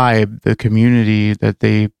vibe, the community that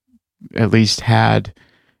they at least had.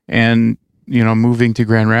 And you know, moving to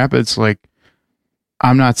Grand Rapids, like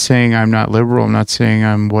I'm not saying I'm not liberal, I'm not saying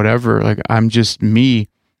I'm whatever, like I'm just me.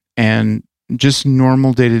 And just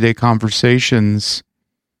normal day-to-day conversations,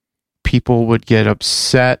 people would get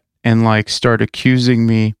upset and like start accusing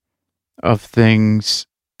me of things,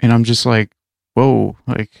 and I'm just like, whoa,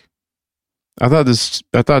 like I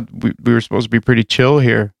thought we were supposed to be pretty chill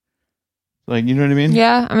here. Like, you know what I mean?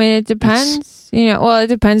 Yeah, I mean, it depends. It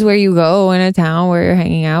depends where you go in a town, where you're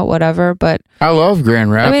hanging out, whatever. But I love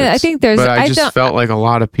Grand Rapids. I mean, I think but I just felt like a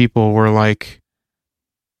lot of people were like,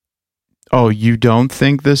 oh, you don't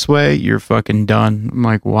think this way? You're fucking done. I'm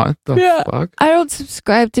like, what the fuck? I don't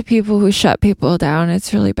subscribe to people who shut people down.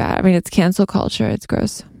 It's really bad. I mean, it's cancel culture. It's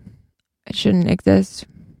gross. It shouldn't exist.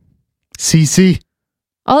 CC.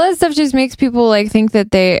 All that stuff just makes people like think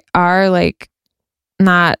that they are like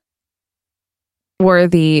not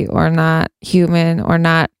worthy or not human or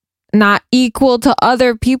not equal to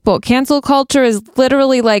other people. Cancel culture is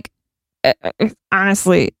literally like,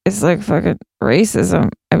 honestly, it's like fucking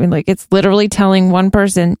racism. I mean, like it's literally telling one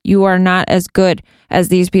person you are not as good as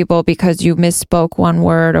these people because you misspoke one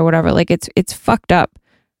word or whatever. Like it's fucked up.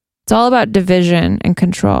 It's all about division and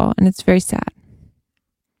control, and it's very sad.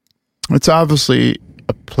 It's obviously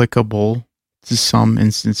applicable to some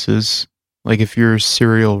instances. Like if you're a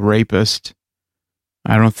serial rapist,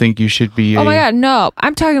 I don't think you should be. Oh my God, no!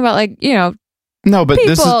 I'm talking about like, you know. No, but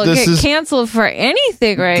people this is canceled for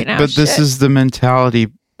anything right now. But this is the mentality.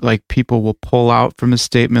 Like people will pull out from a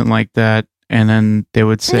statement like that, and then they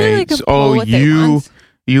would say, "Oh,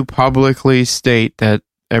 you publicly state that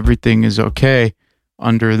everything is okay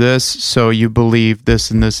under this, so you believe this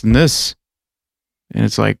and this and this." And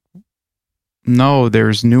it's like, no,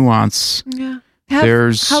 there's nuance. Yeah.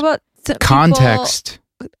 There's how about context.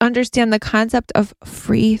 Understand the concept of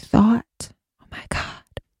free thought. Oh my God.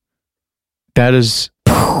 That is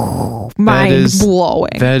mind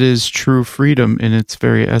blowing. That is true freedom in its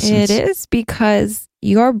very essence. It is, because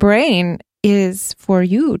your brain is for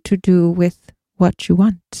you to do with what you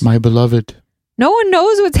want. My beloved. No one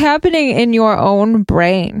knows what's happening in your own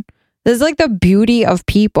brain. This is like the beauty of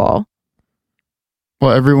people.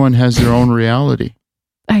 Well, everyone has their own reality.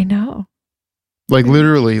 I know. Like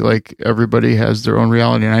literally, like everybody has their own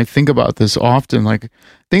reality. And I think about this often. Like I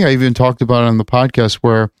think I even talked about it on the podcast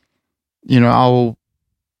where, I'll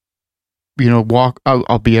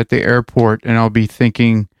be at the airport and I'll be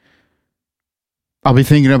thinking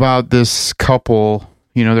about this couple,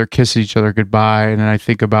 they're kissing each other goodbye. And then I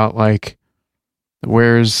think about like,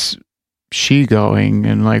 where's she going,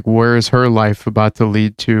 and like where is her life about to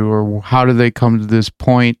lead to, or how do they come to this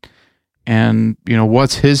point, and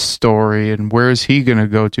what's his story, and where is he gonna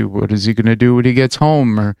go to, what is he gonna do when he gets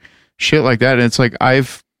home, or shit like that. And it's like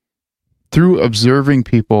through observing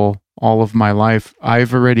people all of my life,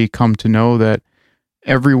 I've already come to know that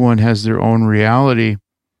everyone has their own reality,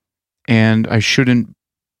 and I shouldn't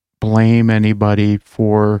blame anybody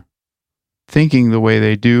for thinking the way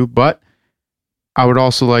they do, but I would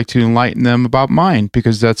also like to enlighten them about mine,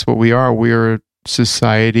 because that's what we are. We are a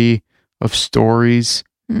society of stories,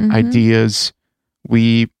 ideas.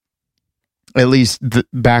 We, at least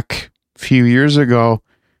back a few years ago,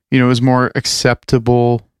 it was more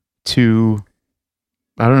acceptable to,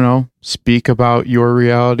 I don't know, speak about your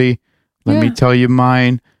reality. Let me tell you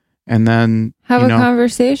mine, and then have a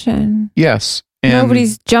conversation. Yes. And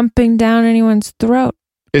nobody's jumping down anyone's throat.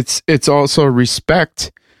 It's also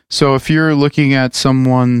respect. So if you're looking at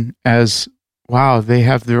someone as, wow, they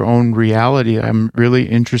have their own reality, I'm really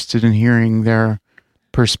interested in hearing their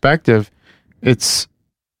perspective. It's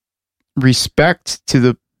respect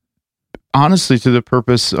honestly to the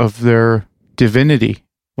purpose of their divinity,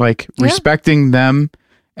 like respecting them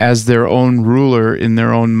as their own ruler in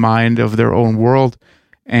their own mind of their own world.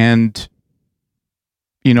 And,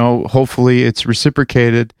 hopefully it's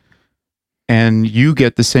reciprocated, and you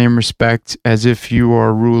get the same respect as if you are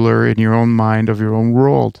a ruler in your own mind of your own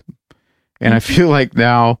world. And I feel like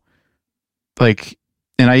now, and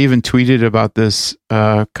I even tweeted about this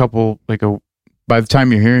by the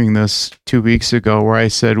time you're hearing this, 2 weeks ago, where I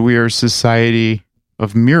said, we are a society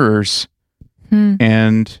of mirrors.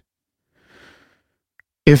 And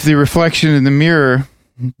if the reflection in the mirror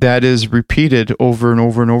that is repeated over and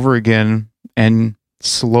over and over again and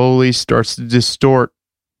slowly starts to distort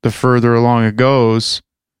the further along it goes,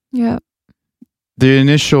 the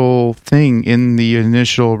initial thing in the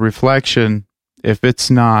initial reflection, if it's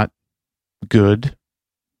not good,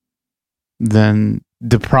 then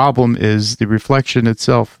the problem is the reflection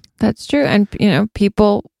itself. That's true. And,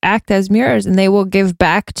 people act as mirrors, and they will give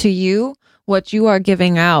back to you what you are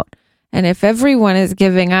giving out. And if everyone is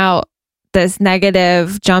giving out this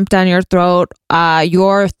negative, jump down your throat,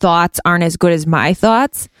 your thoughts aren't as good as my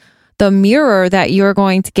thoughts, the mirror that you're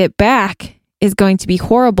going to get back is going to be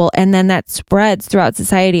horrible. And then that spreads throughout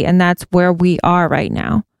society. And that's where we are right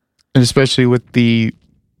now. And especially with the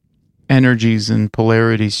energies and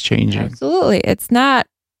polarities changing. Absolutely. It's not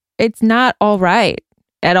all right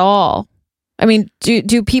at all. I mean,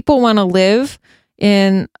 do people want to live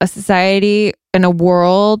in a society, in a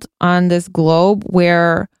world on this globe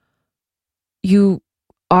where you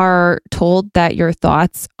are told that your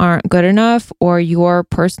thoughts aren't good enough, or your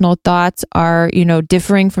personal thoughts are,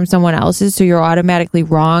 differing from someone else's, so you're automatically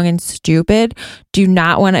wrong and stupid? Do you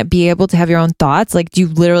not want to be able to have your own thoughts? Like, do you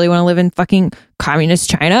literally want to live in fucking communist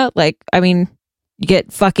China? You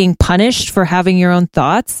get fucking punished for having your own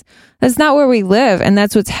thoughts? That's not where we live, and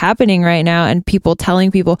that's what's happening right now. And people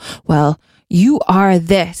telling people, well, you are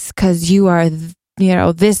this because you are,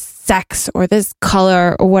 this sex or this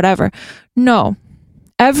color or whatever. No.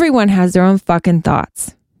 Everyone has their own fucking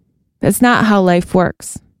thoughts. That's not how life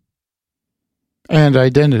works. And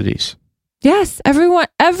identities. Yes, everyone,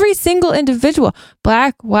 every single individual,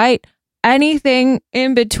 black, white, anything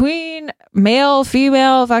in between, male,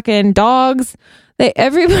 female, fucking dogs,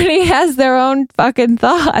 everybody has their own fucking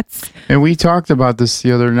thoughts. And we talked about this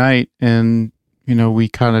the other night, and, we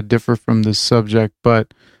kind of differ from this subject,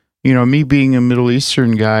 but, me being a Middle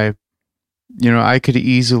Eastern guy, I could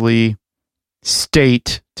easily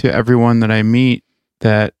state to everyone that I meet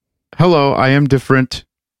that, hello, I am different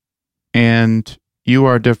and you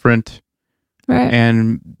are different. Right.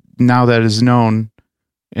 And now that is known,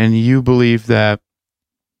 and you believe that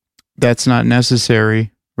that's not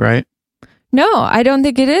necessary, right? No, I don't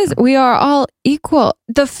think it is. We are all equal.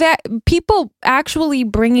 The fact people actually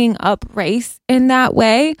bringing up race in that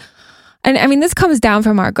way, and I mean, this comes down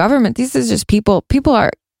from our government. This is just people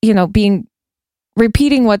are,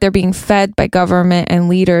 repeating what they're being fed by government and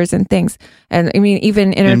leaders and things. And I mean,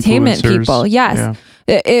 even entertainment people. Yes.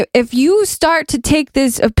 Yeah. If you start to take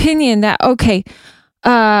this opinion that, okay,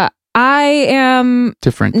 I am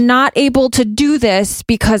different, not able to do this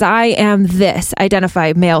because I am this,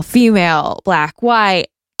 identify male, female, black, white,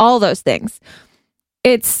 all those things.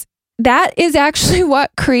 That is actually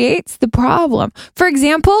what creates the problem. For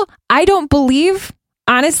example, I don't believe,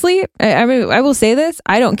 honestly, I will say this,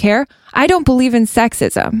 I don't care. I don't believe in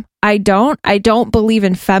sexism. I don't believe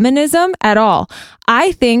in feminism at all.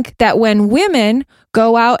 I think that when women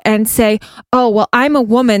go out and say, oh, well, I'm a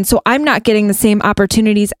woman, so I'm not getting the same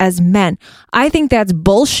opportunities as men. I think that's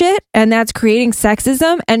bullshit and that's creating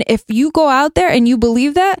sexism. And if you go out there and you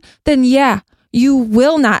believe that, then yeah, you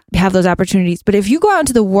will not have those opportunities. But if you go out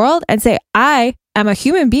into the world and say, I am a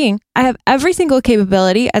human being, I have every single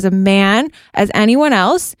capability as a man, as anyone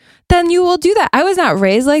else, then you will do that. I was not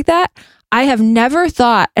raised like that. I have never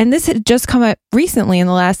thought, and this had just come up recently in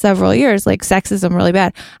the last several years, like sexism really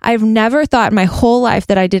bad. I've never thought in my whole life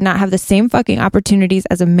that I did not have the same fucking opportunities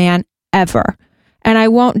as a man ever. And I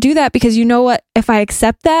won't do that because you know what? If I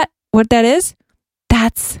accept that, what that is,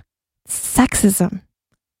 that's sexism.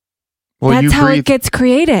 Well, that's how it gets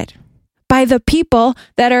created. By the people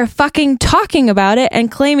that are fucking talking about it and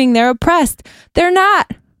claiming they're oppressed. They're not.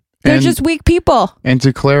 They're just weak people. And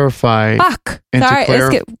to clarify, fuck. And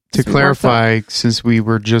Sorry, to clarify, since we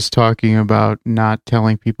were just talking about not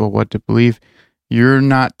telling people what to believe, you're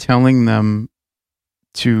not telling them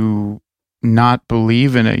to not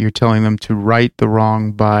believe in it. You're telling them to right the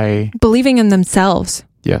wrong by believing in themselves.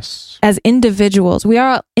 Yes. As individuals. We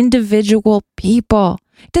are individual people.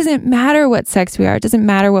 It doesn't matter what sex we are. It doesn't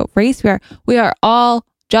matter what race we are. We are all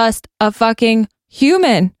just a fucking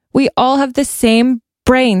human. We all have the same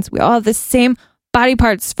brains. We all have the same body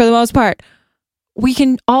parts for the most part. We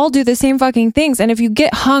can all do the same fucking things. And if you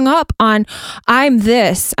get hung up on, I'm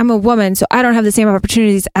a woman, so I don't have the same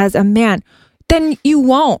opportunities as a man, then you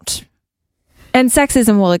won't. And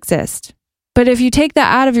sexism will exist. But if you take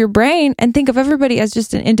that out of your brain and think of everybody as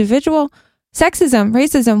just an individual, sexism,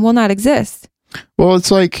 racism will not exist. Well,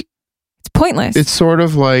 it's pointless. It's sort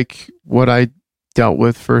of like what I dealt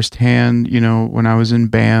with firsthand, when I was in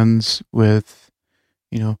bands with,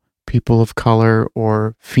 people of color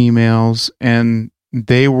or females, and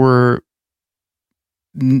they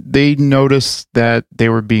noticed that they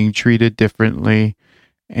were being treated differently.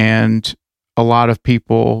 And a lot of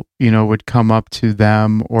people, would come up to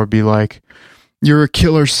them or be like, you're a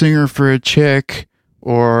killer singer for a chick,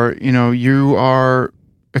 or, you are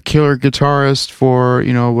a killer guitarist for,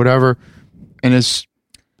 whatever. And it's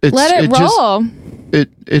let it roll.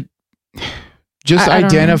 Just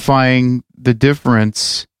identifying the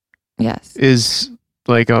difference. Yes. Is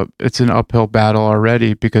like it's an uphill battle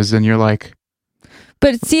already, because then you're like,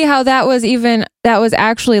 but see how that was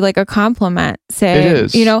actually like a compliment, say,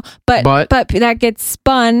 it is, but that gets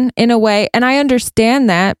spun in a way. And I understand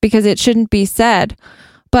that because it shouldn't be said,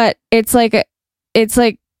 but it's like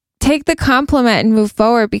take the compliment and move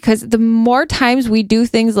forward, because the more times we do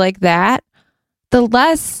things like that, the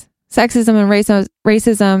less sexism and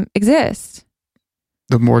racism exists.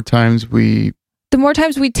 The more times we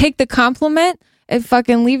take the compliment and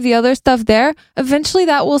fucking leave the other stuff there, eventually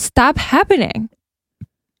that will stop happening.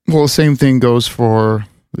 Well, the same thing goes for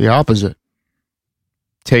the opposite.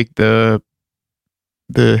 Take the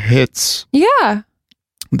hits. Yeah.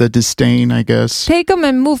 The disdain, I guess. Take them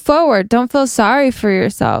and move forward. Don't feel sorry for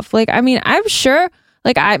yourself. Like, I mean, I'm sure,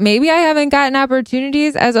 like, maybe I haven't gotten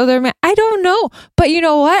opportunities as other men. I don't know. But you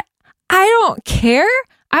know what? I don't care.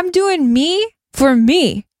 I'm doing me for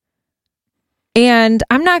me. And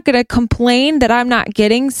I'm not going to complain that I'm not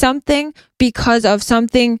getting something because of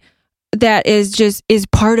something that is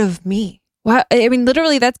part of me. Well, I mean,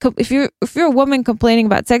 literally, if you're a woman complaining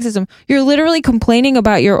about sexism, you're literally complaining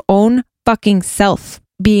about your own fucking self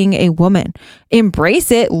being a woman.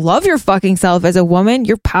 Embrace it. Love your fucking self as a woman.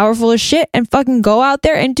 You're powerful as shit, and fucking go out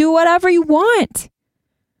there and do whatever you want.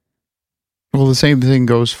 Well, the same thing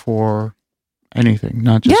goes for anything,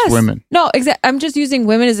 not just women. No, I'm just using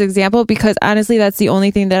women as an example because honestly, that's the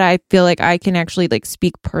only thing that I feel like I can actually like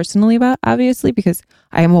speak personally about, obviously, because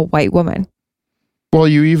I am a white woman. Well,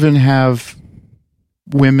 you even have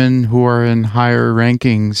women who are in higher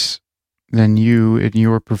rankings than you in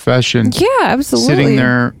your profession. Yeah, absolutely. Sitting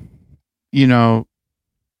there,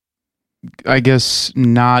 I guess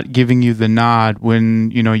not giving you the nod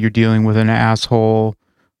when, you're dealing with an asshole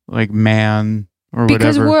like man or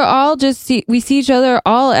because whatever. We're all we see each other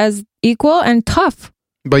all as equal and tough.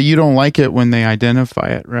 But you don't like it when they identify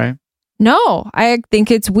it, right? No, I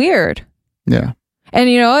think it's weird. Yeah. And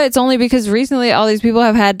it's only because recently all these people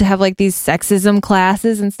have had to have like these sexism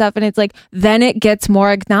classes and stuff. And it's like, then it gets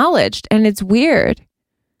more acknowledged and it's weird.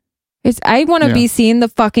 I want to be seen the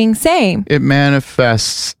fucking same. It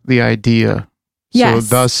manifests the idea. Yes.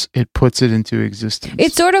 So thus it puts it into existence.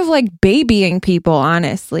 It's sort of like babying people,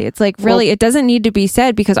 honestly. It's like, really, it doesn't need to be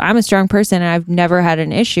said because I'm a strong person and I've never had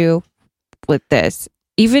an issue with this.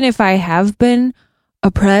 Even if I have been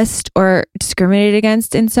oppressed or discriminated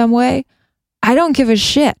against in some way, I don't give a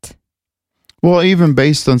shit. Well, even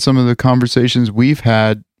based on some of the conversations we've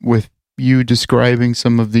had with you describing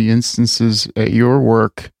some of the instances at your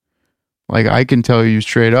work, like I can tell you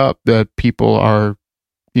straight up that people are,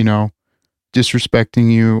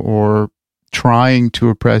 disrespecting you or trying to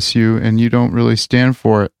oppress you, and you don't really stand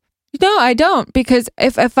for it. No, I don't, because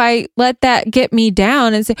if I let that get me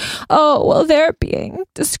down and say, oh, well, they're being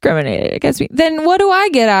discriminated against me, then what do I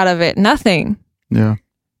get out of it? Nothing. Yeah.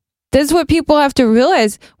 That's what people have to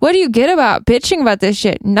realize. What do you get about bitching about this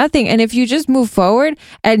shit? Nothing. And if you just move forward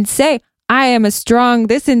and say, I am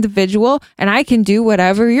this individual, and I can do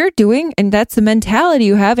whatever you're doing, and that's the mentality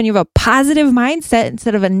you have, and you have a positive mindset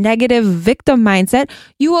instead of a negative victim mindset,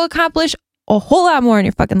 you will accomplish a whole lot more in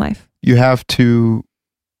your fucking life. You have to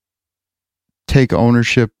take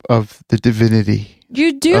ownership of the divinity.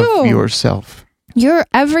 You do. Of yourself. You're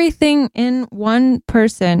everything in one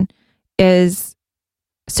person is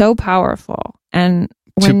so powerful. And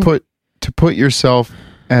to put yourself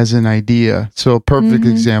as an idea. So a perfect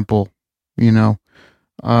example,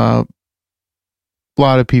 a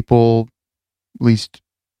lot of people, at least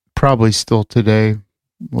probably still today,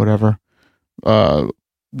 whatever,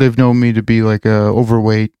 they've known me to be like a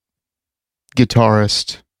overweight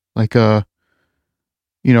guitarist, like a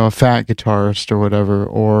fat guitarist or whatever,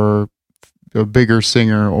 or a bigger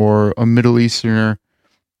singer or a Middle Easterner.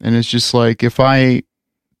 And it's just like, if I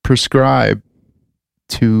prescribe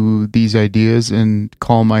to these ideas and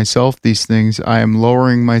call myself these things, I am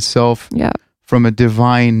lowering myself from a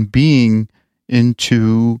divine being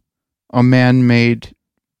into a man-made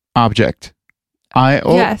object.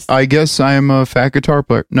 I guess I am a fat guitar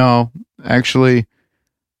player. No, actually,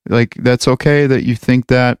 like, that's okay that you think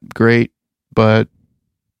that, great, but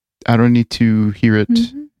I don't need to hear it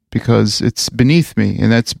because it's beneath me,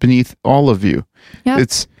 and that's beneath all of you. Yep.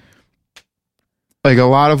 It's like a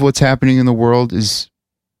lot of what's happening in the world is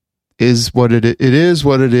what it is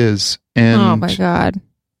what it is. And oh my God.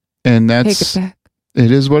 And that's, take it back.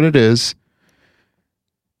 It is what it is.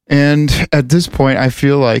 And at this point, I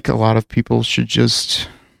feel like a lot of people should just,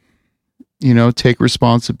 take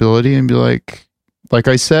responsibility and be like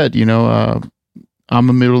I said, I'm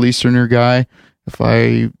a Middle Easterner guy. If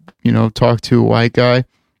I, talk to a white guy,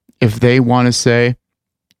 if they want to say,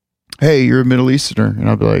 hey, you're a Middle Easterner, and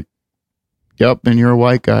I'll be like, yep, and you're a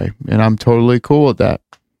white guy, and I'm totally cool with that.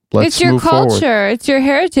 Let's it's your move culture. Forward. It's your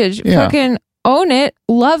heritage. Yeah. Fucking own it,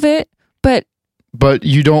 love it, but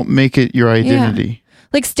you don't make it your identity. Yeah.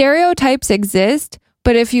 Like, stereotypes exist,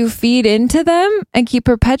 but if you feed into them and keep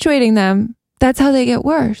perpetuating them, that's how they get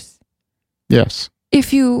worse. Yes.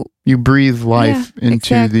 If you breathe life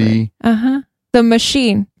into the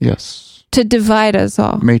machine. Yes. To divide us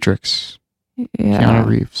all. Matrix. Yeah. Keanu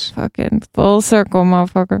Reeves. Fucking full circle,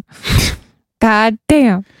 motherfucker. God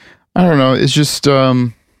damn. I don't know. It's just,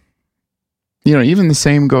 even the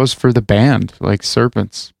same goes for the band, like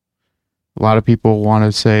Serpents. A lot of people want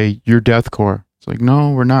to say, you're deathcore. It's like,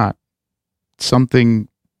 no, we're not. It's something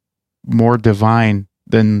more divine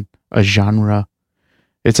than a genre.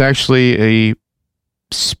 It's actually a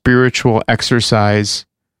spiritual exercise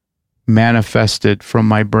manifested from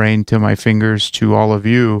my brain to my fingers to all of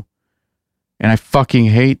you. And I fucking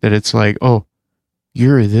hate that it's like, oh,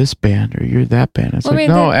 you're this band or you're that band. It's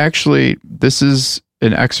actually, this is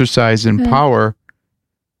an exercise in power.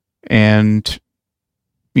 And,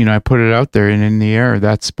 I put it out there and in the air.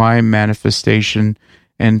 That's my manifestation.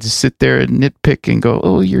 And to sit there and nitpick and go,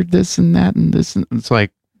 oh, you're this and that and this. And it's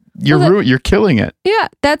like, you're killing it. Yeah.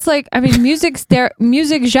 That's like, music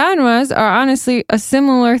genres are honestly a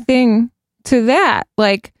similar thing to that.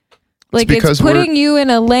 Like it's putting you in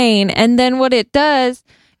a lane, and then what it does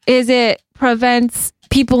is it prevents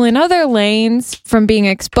people in other lanes from being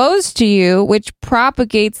exposed to you, which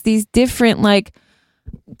propagates these different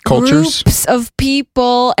cultures, groups of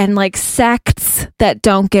people and sects that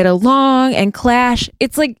don't get along and clash.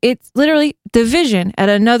 It's literally division at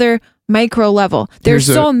another micro level. There's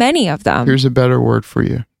so many of them. Here's a better word for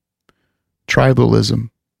you. Tribalism.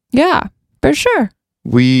 Yeah, for sure.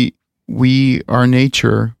 We our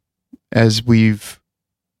nature, as we've,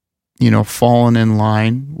 fallen in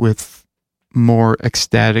line with more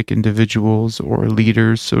ecstatic individuals or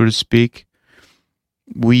leaders, so to speak,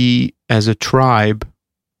 we as a tribe,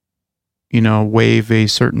 wave a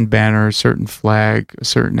certain banner, a certain flag, a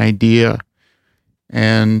certain idea.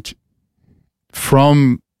 And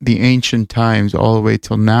from the ancient times all the way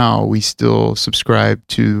till now, we still subscribe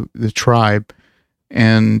to the tribe.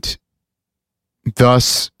 And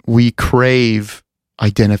thus we crave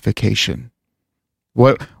identification.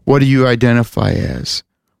 What do you identify as?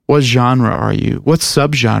 What genre are you? What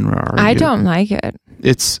subgenre are you? I don't like it.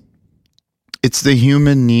 It's the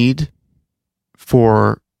human need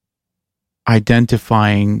for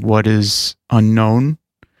identifying what is unknown.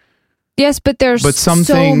 Yes, but there's But some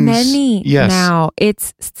so things- many yes. now.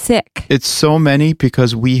 It's sick. It's so many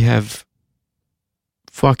because we have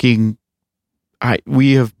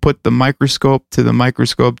we have put the microscope to the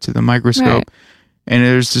microscope to the microscope. Right. And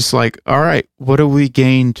it's just like, all right, what have we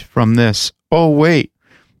gained from this? Oh, wait,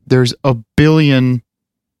 there's a billion,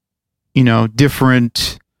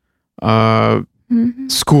 different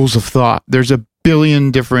schools of thought. There's a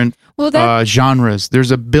billion different Well, genres.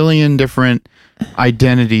 There's a billion different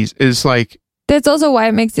identities. It's like, that's also why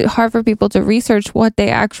it makes it hard for people to research what they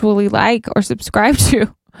actually like or subscribe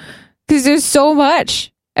to. Because there's so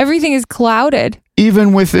much. Everything is clouded.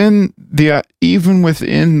 even within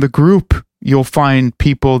the group, you'll find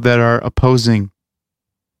people that are opposing.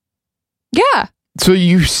 Yeah. So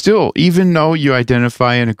you still, even though you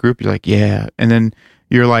identify in a group, you're like, yeah. And then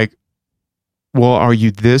you're like, well, are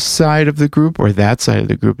you this side of the group or that side of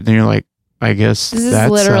the group? And then you're like, I guess This is that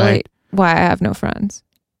literally side. why I have no friends.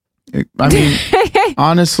 I mean,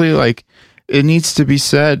 honestly, like, it needs to be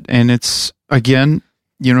said. And it's, again,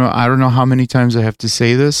 I don't know how many times I have to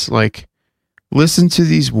say this. Like, listen to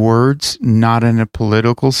these words, not in a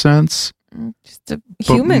political sense, Just a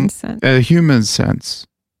human sense. a human sense.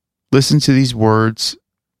 Listen to these words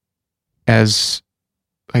as,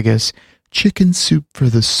 I guess, chicken soup for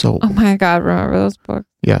the soul. Oh my God, remember those books?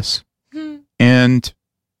 Yes. And,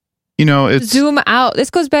 it's... Zoom out. This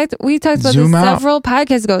goes back to, we talked about Zoom this out. several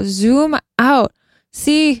podcasts ago. Zoom out.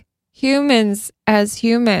 See humans as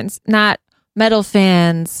humans, not metal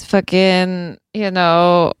fans, fucking,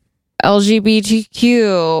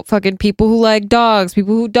 LGBTQ, fucking people who like dogs,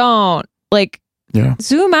 people who don't. Like, Yeah.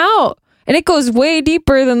 zoom out. And it goes way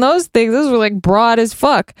deeper than those things. Those were like broad as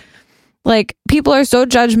fuck. Like, people are so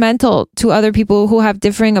judgmental to other people who have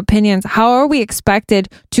differing opinions. How are we expected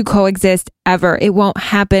to coexist ever? It won't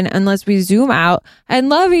happen unless we zoom out and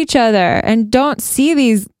love each other and don't see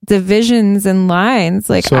these divisions and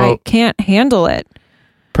lines. Like, So- I can't handle it.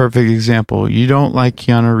 Perfect example. You don't like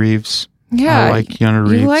Keanu Reeves. Yeah. I like Keanu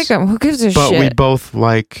Reeves. You like him. Who gives a But we shit? both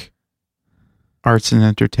like arts and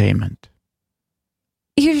entertainment.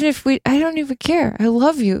 Even if I don't even care. I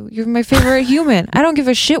love you. You're my favorite human. I don't give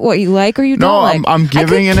a shit what you like or you No, don't like. I'm I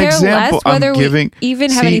giving could an care example. less whether I'm giving. we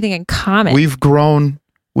even have See, anything in common. We've grown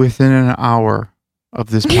within an hour of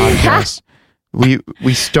this podcast. we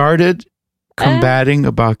started combating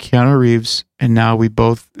about Keanu Reeves, and now we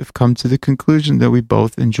both have come to the conclusion that we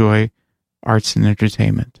both enjoy arts and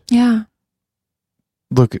entertainment. Yeah.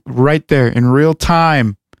 Look, right there in real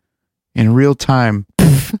time. In real time,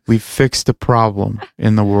 we fixed a problem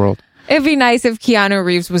in the world. It'd be nice if Keanu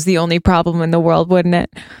Reeves was the only problem in the world, wouldn't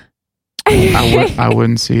it? I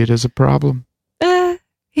wouldn't see it as a problem.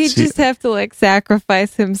 He'd See- just have to like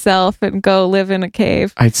sacrifice himself and go live in a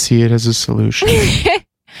cave. I'd see it as a solution.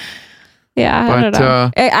 Yeah, I don't But,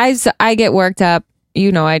 know. I get worked up,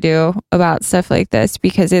 I do, about stuff like this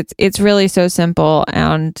because it's really so simple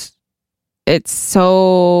and it's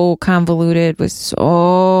so convoluted with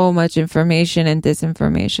so much information and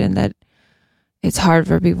disinformation that it's hard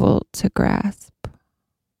for people to grasp.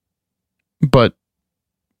 But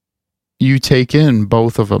you take in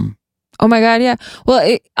both of them. Oh my God, yeah.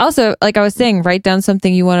 Well, also, like I was saying, write down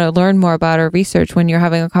something you want to learn more about or research when you're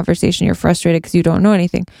having a conversation. You're frustrated because you don't know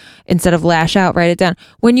anything. Instead of lash out, write it down.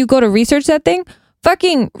 When you go to research that thing,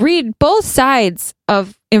 fucking read both sides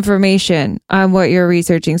of information on what you're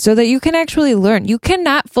researching so that you can actually learn. You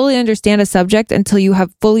cannot fully understand a subject until you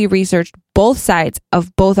have fully researched both sides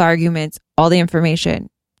of both arguments, all the information.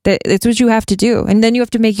 That's what you have to do. And then you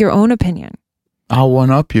have to make your own opinion. I'll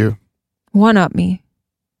one up you. One up me.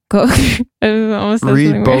 Go.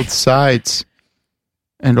 Read both sides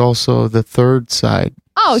and also the third side.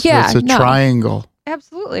 Oh, So yeah. it's a no. triangle.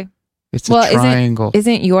 Absolutely. It's Well, a triangle.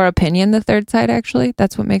 Isn't your opinion the third side, actually?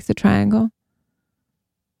 That's what makes a triangle.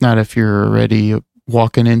 Not if you're already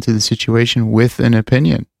walking into the situation with an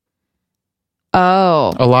opinion.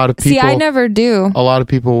 Oh. A lot of people. See, I never do. A lot of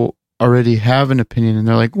people already have an opinion, and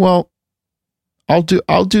they're like, "Well, I'll do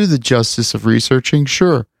the justice of researching,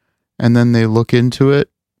 sure." And then they look into it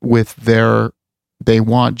with they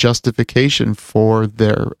want justification for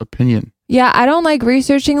their opinion. Yeah, I don't like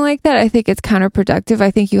researching like that. I think it's counterproductive. I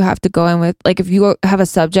think you have to go in with, like, if you have a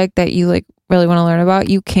subject that you, like, really want to learn about,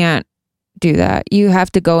 you can't do that. You have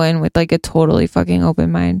to go in with, like, a totally fucking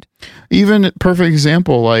open mind. Even perfect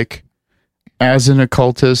example, like as an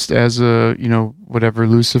occultist, as a, whatever,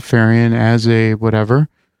 Luciferian, as a whatever,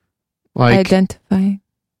 like Identify.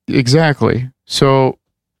 exactly. So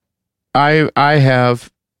I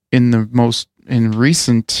have in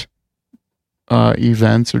recent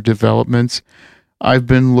events or developments, I've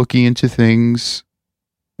been looking into things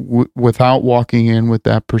without walking in with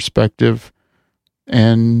that perspective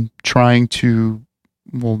and trying to,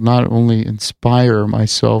 well, not only inspire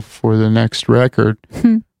myself for the next record,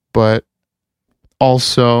 but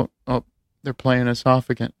also, oh, they're playing us off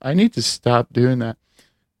again. I need to stop doing that.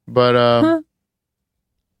 But,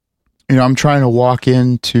 I'm trying to walk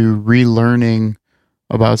into relearning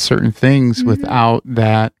about certain things without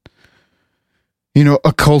that,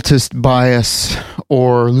 occultist bias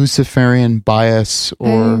or Luciferian bias. I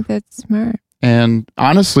think that's smart. And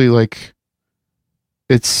honestly, like,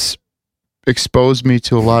 it's exposed me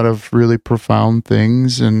to a lot of really profound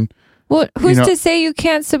things. And well, who's to say you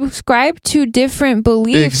can't subscribe to different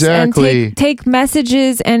beliefs exactly. and take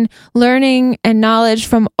messages and learning and knowledge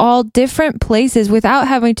from all different places without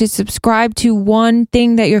having to subscribe to one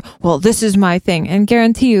thing that this is my thing, and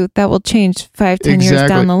guarantee you that will change 5-10 years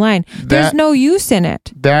down the line. There's no use in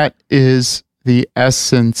it. That is the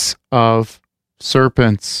essence of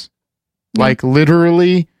serpents. Yeah. Like,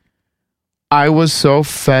 literally, I was so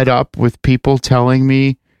fed up with people telling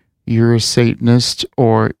me you're a Satanist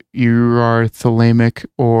or you are Thelemic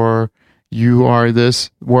or you are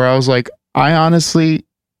this, where I was like, I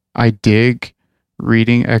dig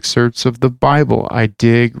reading excerpts of the Bible. I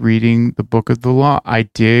dig reading the Book of the Law. I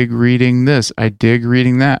dig reading this. I dig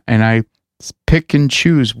reading that. And I pick and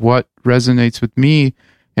choose what resonates with me,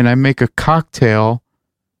 and I make a cocktail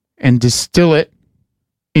and distill it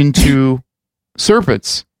into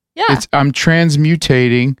serpents. Yeah. I'm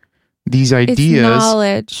transmutating these ideas, it's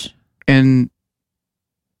knowledge, and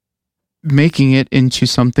making it into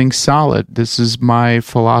something solid. This is my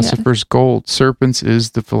philosopher's gold. Serpents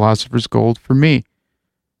is the philosopher's gold for me.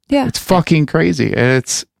 Yeah. It's fucking crazy. And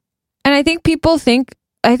I think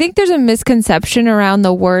I think there's a misconception around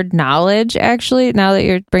the word knowledge, actually, now that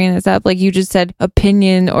you're bringing this up. Like you just said,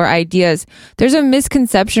 opinion or ideas. There's a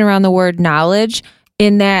misconception around the word knowledge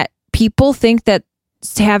in that people think that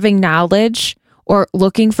having knowledge or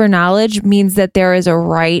looking for knowledge means that there is a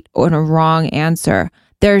right or a wrong answer.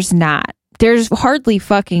 There's not. There's hardly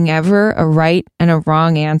fucking ever a right and a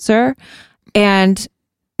wrong answer. And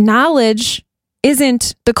knowledge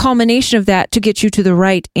isn't the culmination of that to get you to the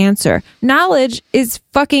right answer. Knowledge is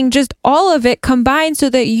fucking just all of it combined so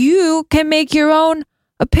that you can make your own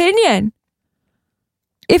opinion.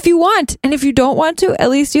 If you want. And if you don't want to, at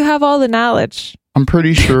least you have all the knowledge. I'm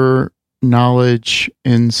pretty sure knowledge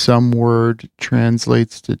in some word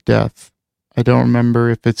translates to death. I don't remember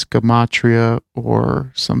if it's gematria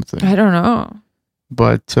or something. I don't know.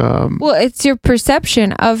 But well, it's your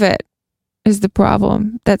perception of it is the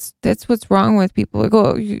problem. That's what's wrong with people. Like,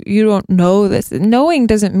 oh, you don't know this. Knowing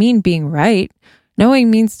doesn't mean being right.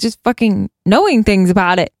 Knowing means just fucking knowing things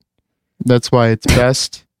about it. That's why it's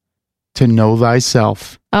best to know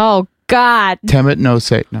thyself. Oh God. Temet no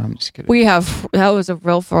say. No, I'm just kidding. That was a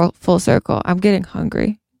real full circle. I'm getting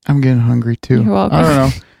hungry. I'm getting hungry too. You're welcome. I don't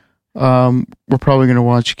know. We're probably going to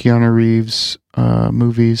watch Keanu Reeves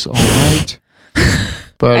movies all night.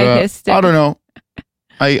 But I don't know.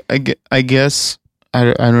 I guess I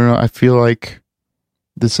don't know. I feel like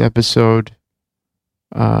this episode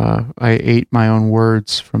I ate my own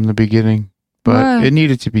words from the beginning, but it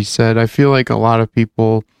needed to be said. I feel like a lot of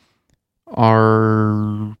people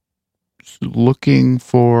are looking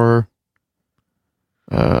for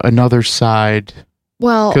another side.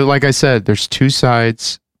 Well, 'cause like I said, there's two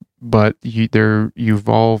sides, but you've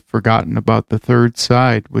all forgotten about the third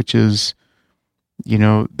side, which is,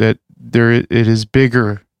 that it is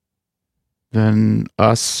bigger than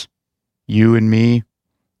us, you and me.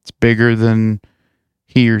 It's bigger than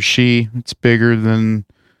he or she. It's bigger than,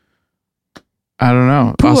 I don't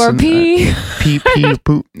know. Poo or pee. Pee,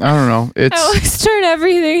 poo. I don't know. I always turn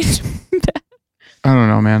everything. I don't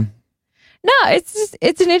know, man. No, it's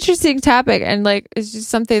an interesting topic, and like it's just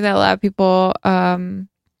something that a lot of people don't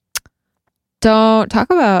talk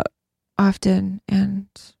about often, and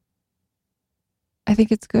I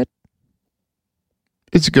think it's good.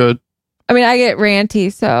 It's good. I mean, I get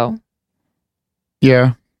ranty, so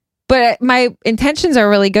yeah. But my intentions are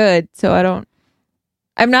really good, so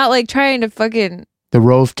I'm not like trying to fucking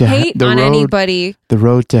hate on anybody. The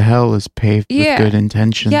road to hell is paved with good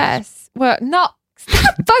intentions. Yes. Well, no.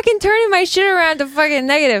 Stop fucking turning my shit around to fucking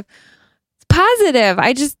negative. It's positive.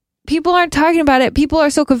 People aren't talking about it. People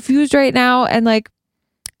are so confused right now, and like,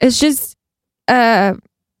 it's just, I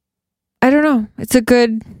don't know. It's a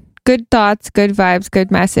good thoughts, good vibes,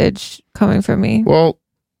 good message coming from me. Well,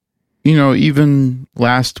 even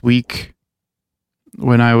last week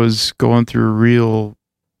when I was going through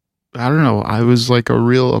I was like a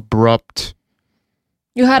real abrupt.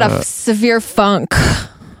 You had a severe funk.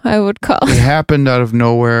 I would call It it. happened out of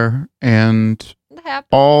nowhere, and What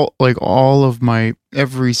happened? all of my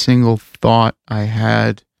every single thought I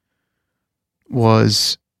had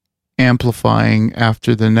was amplifying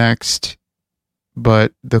after the next,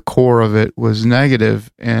 but the core of it was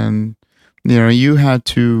negative, and you had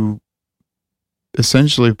to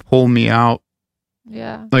essentially pull me out.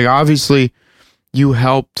 Yeah. Like, obviously you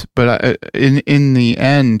helped, but in the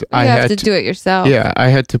end, You I have had to do it yourself. Yeah, I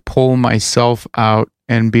had to pull myself out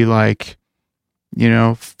and be like,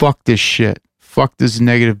 fuck this shit. Fuck this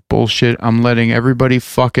negative bullshit. I'm letting everybody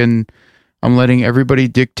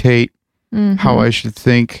dictate Mhm. how I should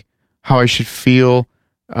think, how I should feel.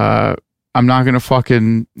 I'm not going to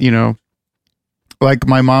fucking, like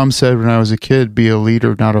my mom said when I was a kid, be a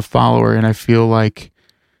leader, not a follower. And I feel like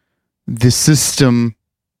the system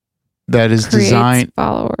that is Creates designed,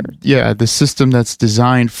 followers. yeah, the system that's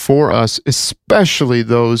designed for us, especially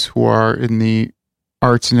those who are in the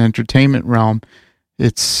arts and entertainment realm,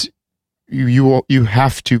 it's you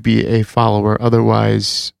have to be a follower,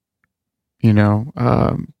 otherwise, I don't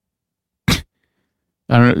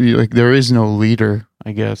know, like there is no leader,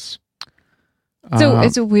 I guess. So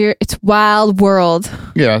it's a wild world.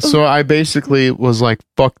 Yeah, so I basically was like,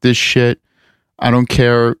 fuck this shit. I don't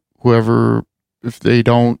care if they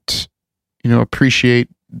don't, appreciate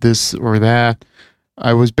this or that.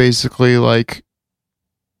 I was basically like,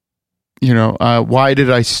 why did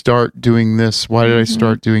I start doing this? Why did I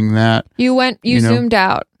start doing that? You zoomed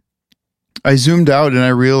out. I zoomed out and I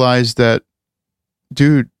realized that,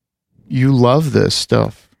 dude, you love this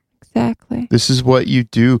stuff. Exactly. This is what you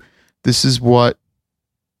do. This is what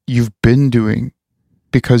you've been doing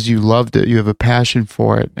because you loved it. You have a passion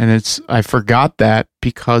for it. And I forgot that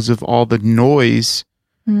because of all the noise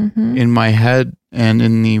in my head and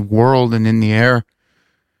in the world and in the air.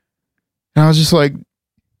 And I was just like,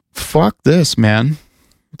 fuck this, man.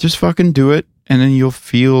 Just fucking do it. And then you'll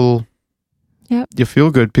feel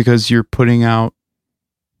good because you're putting out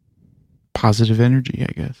positive energy,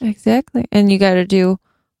 I guess. Exactly. And you got to do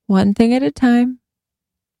one thing at a time,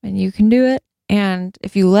 and you can do it. And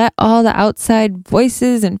if you let all the outside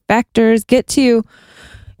voices and factors get to you,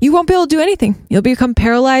 you won't be able to do anything. You'll become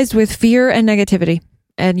paralyzed with fear and negativity,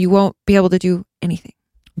 and you won't be able to do anything.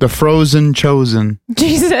 The frozen chosen.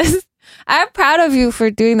 Jesus. I'm proud of you for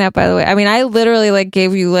doing that, by the way. I mean, I literally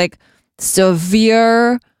gave you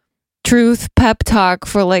severe truth pep talk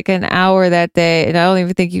for an hour that day, and I don't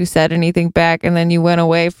even think you said anything back, and then you went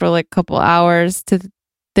away for a couple hours to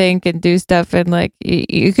think and do stuff, and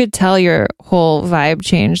you could tell your whole vibe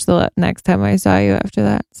changed the next time I saw you after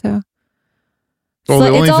that. So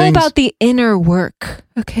it's all about the inner work.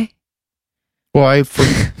 Okay. Well,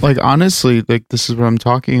 honestly, this is what I'm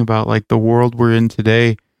talking about. Like, the world we're in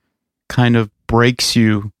today kind of breaks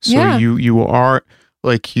you. So you are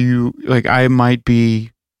I might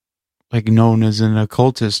be known as an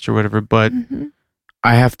occultist or whatever, but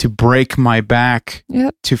I have to break my back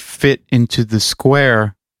to fit into the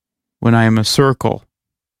square when I am a circle.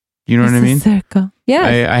 You know what I mean? Circle.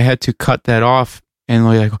 Yeah. I had to cut that off and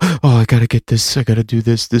I gotta get this. I gotta do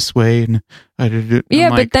this way, and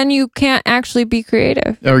but then you can't actually be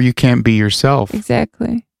creative, or you can't be yourself.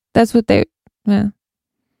 Exactly. That's what they. Yeah.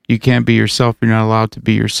 You can't be yourself. You're not allowed to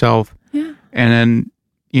be yourself. Yeah. And then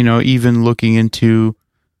even looking into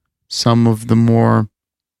some of the more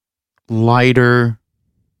lighter,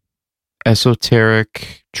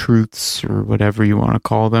 esoteric truths or whatever you want to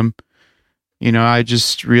call them. I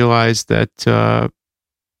just realized that.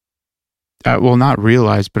 Not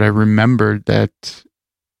realized, but I remembered that,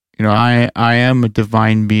 I am a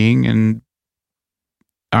divine being, and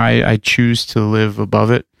I choose to live above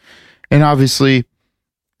it. And obviously,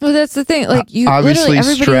 well, that's the thing. Obviously,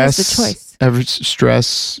 everybody has the choice.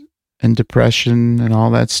 Stress and depression and all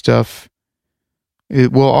that stuff,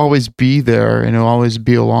 it will always be there, and it'll always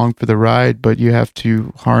be along for the ride. But you have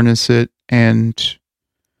to harness it and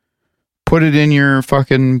put it in your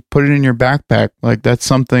backpack. That's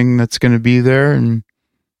something that's going to be there, and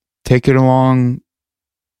take it along.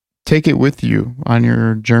 Take it with you on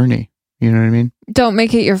your journey. You know what I mean? Don't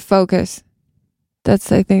make it your focus.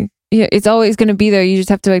 That's, I think, it's always going to be there. You just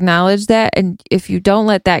have to acknowledge that. And if you don't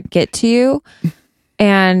let that get to you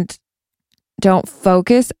and don't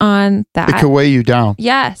focus on that, it can weigh you down.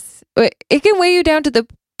 Yes. It can weigh you down to the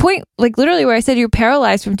point, literally where I said you're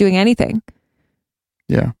paralyzed from doing anything.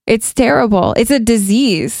 Yeah. It's terrible. It's a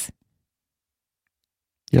disease.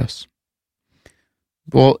 Yes.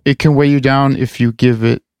 Well, it can weigh you down if you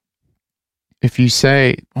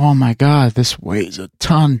say, oh my God, this weighs a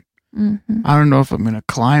ton. Mm-hmm. I don't know if I'm going to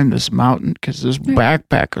climb this mountain because this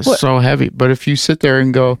backpack is so heavy. But if you sit there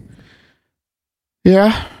and go,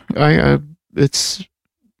 Yeah, it's,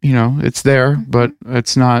 it's there, but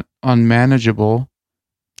it's not unmanageable.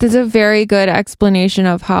 There's a very good explanation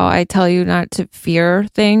of how I tell you not to fear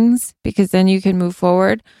things, because then you can move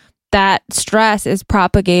forward. That stress is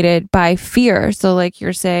propagated by fear. So like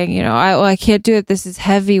you're saying, I can't do it. This is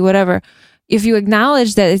heavy, whatever. If you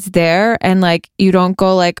acknowledge that it's there and like you don't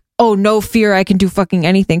go like, oh, no fear, I can do fucking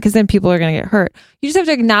anything, because then people are going to get hurt. You just have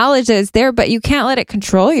to acknowledge that it's there, but you can't let it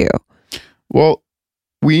control you. Well,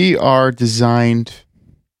 we are designed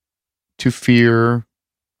to fear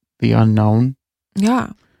the unknown.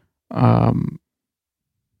 Yeah.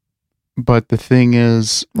 But the thing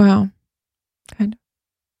is, Well, kind of.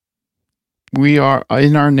 We are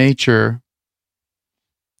in our nature.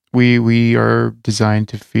 We are designed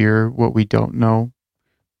to fear what we don't know,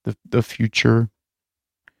 the future.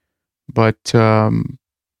 But forgot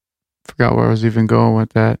where I was even going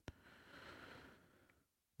with that.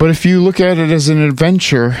 But if you look at it as an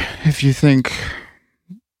adventure, if you think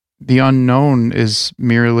the unknown is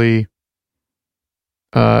merely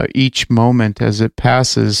each moment as it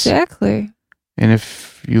passes. Exactly. And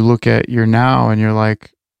if you look at your now and you're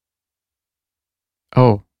like,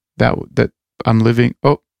 oh, that I'm living.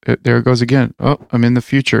 Oh, there it goes again. Oh, I'm in the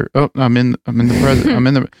future. Oh, I'm in the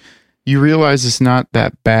present. You realize it's not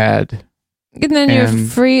that bad. And then you're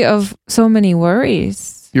free of so many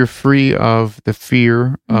worries. You're free of the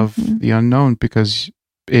fear of the unknown, because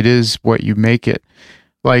it is what you make it.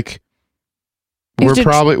 Like,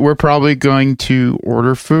 we're probably going to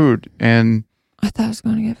order food, and I thought I was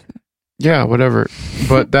going to get food. Yeah, whatever.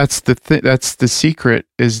 But that's the secret,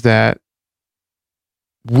 is that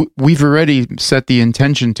we've already set the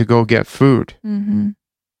intention to go get food. Mm-hmm.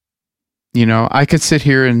 I could sit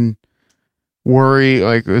here and worry,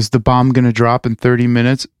 like, is the bomb going to drop in 30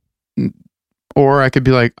 minutes? Or I could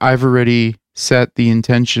be like, I've already set the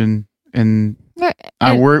intention, and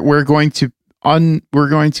we're going to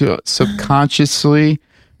subconsciously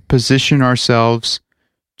position ourselves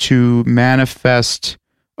to manifest,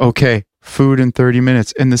 okay, food in 30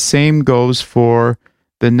 minutes. And the same goes for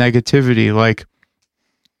the negativity.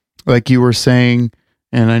 Like you were saying,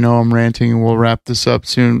 and I know I'm ranting and we'll wrap this up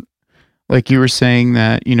soon. Like you were saying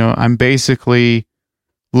that, I'm basically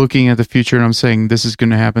looking at the future and I'm saying, this is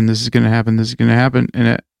going to happen, this is going to happen, this is going to happen.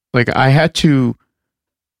 And I had to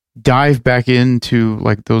dive back into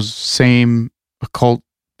like those same occult,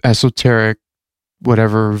 esoteric,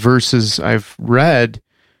 whatever verses I've read.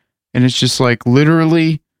 And it's just like,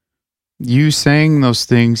 literally, you saying those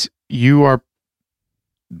things, you are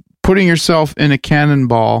putting yourself in a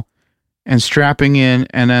cannonball and strapping in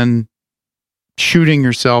and then shooting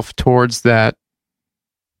yourself towards that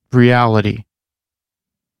reality.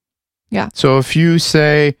 Yeah. So if you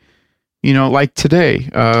say, like today,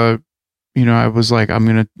 I was like, I'm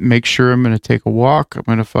going to make sure I'm going to take a walk. I'm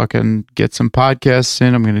going to fucking get some podcasts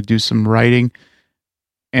in. I'm going to do some writing.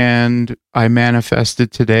 And I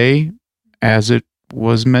manifested today as it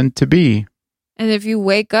was meant to be. And if you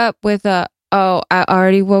wake up with I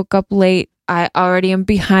already woke up late, I already am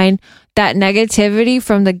behind, that negativity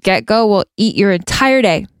from the get-go will eat your entire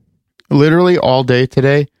day. Literally all day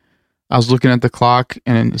today, I was looking at the clock,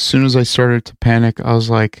 and as soon as I started to panic, I was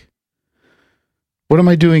like, what am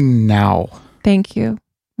I doing now? Thank you.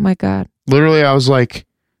 Oh my God. Literally, I was like,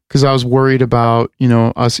 because I was worried about,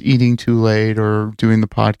 us eating too late or doing the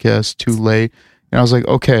podcast too late. And I was like,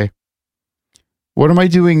 okay, what am I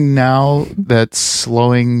doing now that's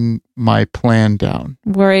slowing my plan down?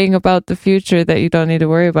 Worrying about the future that you don't need to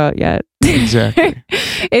worry about yet. Exactly.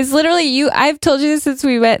 It's literally I've told you this since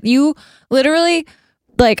we met. You literally,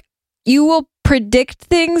 like, you will predict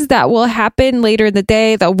things that will happen later in the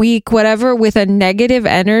day, the week, whatever, with a negative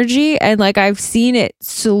energy. And like, I've seen it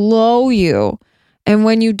slow you. And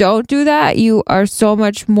when you don't do that, you are so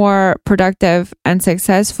much more productive and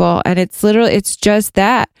successful. And it's just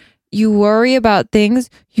that. You worry about things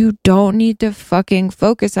you don't need to fucking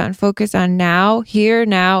focus on. Focus on now, here,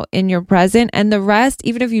 now, in your present. And the rest,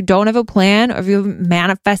 even if you don't have a plan or if you've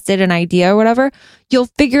manifested an idea or whatever, you'll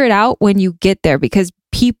figure it out when you get there, because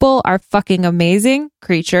people are fucking amazing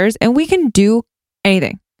creatures and we can do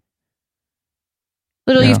anything.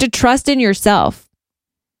 Literally, You have to trust in yourself.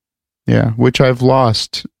 Yeah, which I've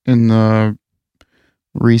lost in the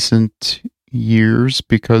recent years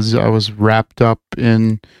because I was wrapped up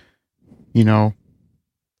in,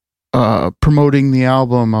 promoting the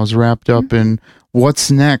album. I was wrapped up in what's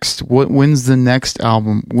next. When's the next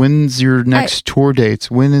album? When's your next tour dates?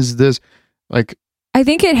 When is this? Like, I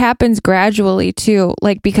think it happens gradually too,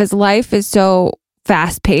 like, because life is so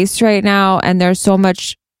fast paced right now and there's so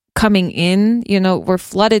much coming in, we're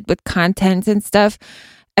flooded with content and stuff.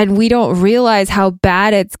 and we don't realize how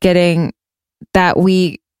bad it's getting that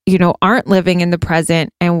we, aren't living in the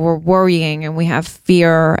present and we're worrying and we have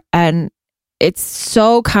fear, and it's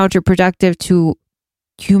so counterproductive to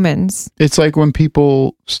humans. It's like when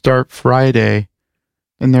people start Friday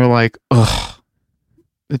and they're like, ugh,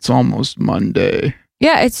 it's almost Monday.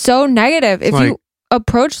 Yeah, it's so negative. If like, you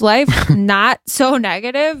approach life not so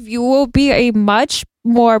negative, you will be a much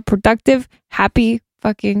more productive, happy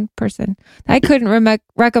fucking person. I couldn't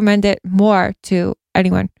recommend it more to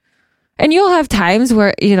anyone. And you'll have times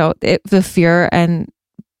where, the fear and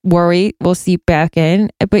worry will seep back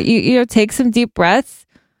in, but you take some deep breaths,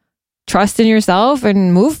 trust in yourself,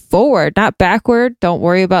 and move forward, not backward. Don't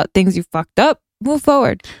worry about things you fucked up. Move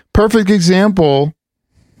forward. Perfect example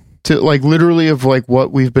to like literally of like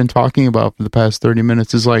what we've been talking about for the past 30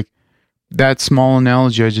 minutes is like that small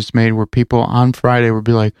analogy I just made where people on Friday would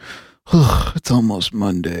be like, oh, it's almost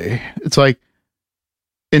Monday. It's like,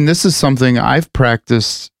 and this is something I've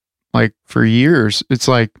practiced like for years. It's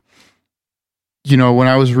like, when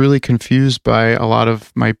I was really confused by a lot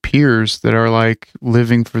of my peers that are like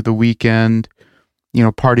living for the weekend,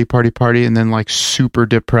 party, and then like super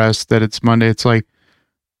depressed that it's Monday. It's like,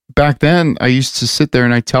 back then I used to sit there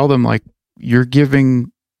and I tell them like, you're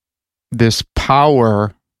giving this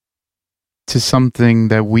power to something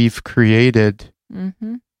that we've created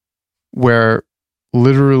where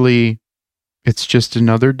literally it's just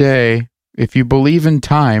another day. If you believe in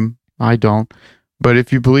time, I don't, but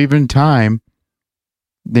if you believe in time,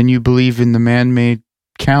 then you believe in the man-made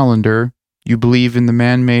calendar, you believe in the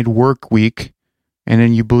man-made work week, and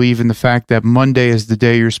then you believe in the fact that Monday is the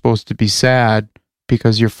day you're supposed to be sad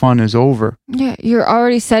because your fun is over. Yeah, you're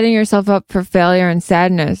already setting yourself up for failure and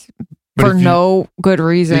sadness for no good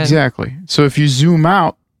reason. Exactly. So if you zoom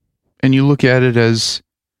out and you look at it as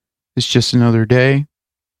it's just another day,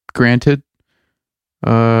 granted,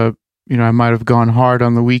 I might have gone hard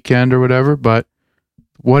on the weekend or whatever, but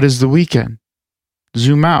what is the weekend?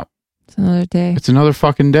 Zoom out. It's another day. It's another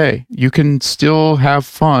fucking day. You can still have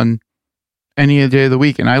fun any day of the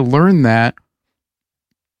week. And I learned that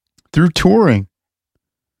through touring.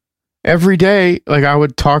 Every day, like I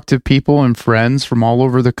would talk to people and friends from all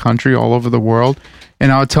over the country, all over the world,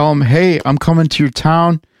 and I would tell them, hey, I'm coming to your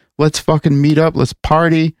town. Let's fucking meet up. Let's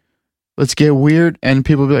party. Let's get weird. And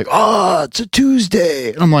people would be like, oh, it's a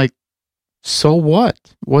Tuesday. And I'm like, so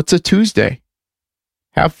what? What's a Tuesday?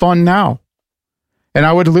 Have fun now. And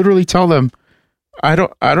I would literally tell them, I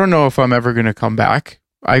don't know if I'm ever going to come back.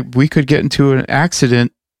 We could get into an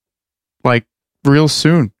accident like real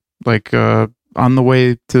soon, like on the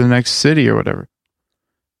way to the next city or whatever.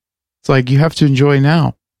 It's like you have to enjoy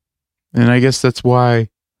now. And I guess that's why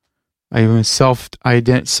I am a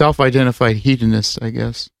self-identified hedonist, I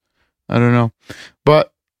guess. I don't know.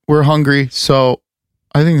 But we're hungry, so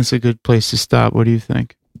I think it's a good place to stop. What do you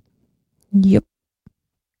think? Yep.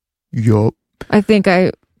 I think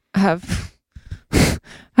I have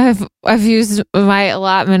I've used my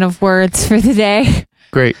allotment of words for the day.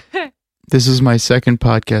 Great. This is my second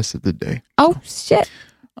podcast of the day. Oh shit.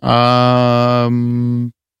 But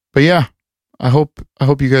yeah, I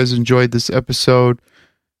hope you guys enjoyed this episode.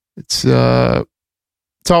 It's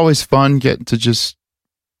always fun getting to just,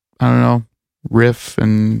 I don't know, riff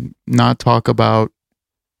and not talk about,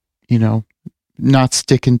 not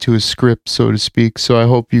sticking to a script, so to speak. So I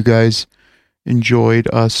hope you guys enjoyed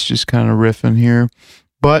us just kind of riffing here.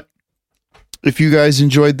 But if you guys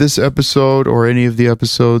enjoyed this episode or any of the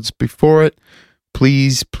episodes before it,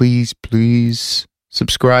 please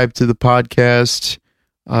subscribe to the podcast.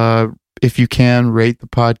 If you can, rate the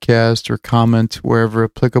podcast or comment wherever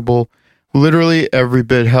applicable. Literally every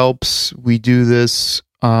bit helps. We do this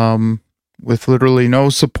with literally no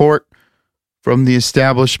support from the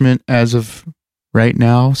establishment as of right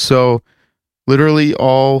now. So literally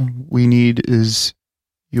all we need is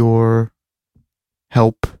your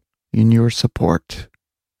help and your support.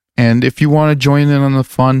 And if you want to join in on the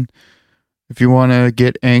fun, if you want to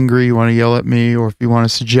get angry, you want to yell at me, or if you want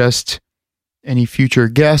to suggest any future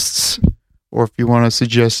guests, or if you want to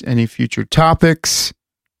suggest any future topics,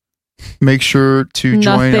 make sure to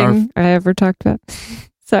join Nothing I ever talked about.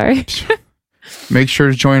 Sorry. Make sure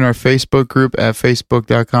to join our Facebook group at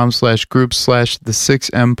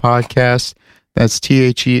facebook.com/group/the6M podcast. That's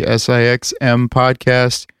THESIXM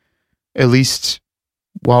podcast, at least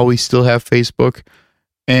while we still have Facebook.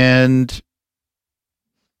 And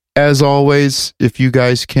as always, if you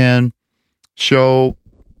guys can show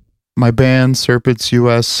my band, Serpents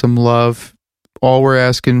US, some love, all we're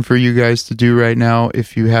asking for you guys to do right now,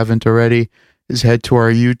 if you haven't already, is head to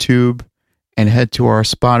our YouTube and head to our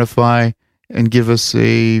Spotify and give us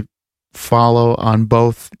a follow on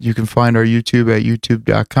both. You can find our YouTube at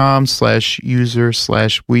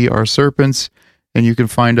youtube.com/user/weareserpents, and you can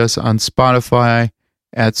find us on Spotify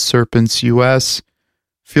at Serpents US.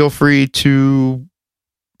 Feel free to,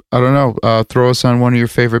 throw us on one of your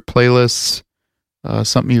favorite playlists,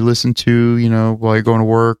 something you listen to, while you're going to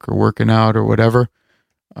work or working out or whatever.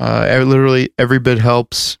 Literally every bit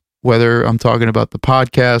helps, whether I'm talking about the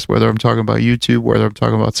podcast, whether I'm talking about YouTube, whether I'm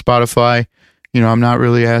talking about Spotify. I'm not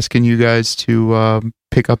really asking you guys to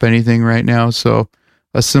pick up anything right now. So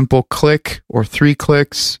a simple click or 3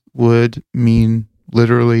 clicks would mean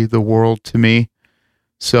literally the world to me.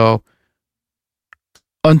 So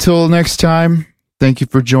until next time, thank you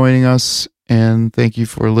for joining us, and thank you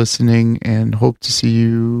for listening, and hope to see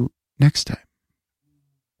you next time.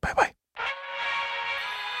 Bye-bye.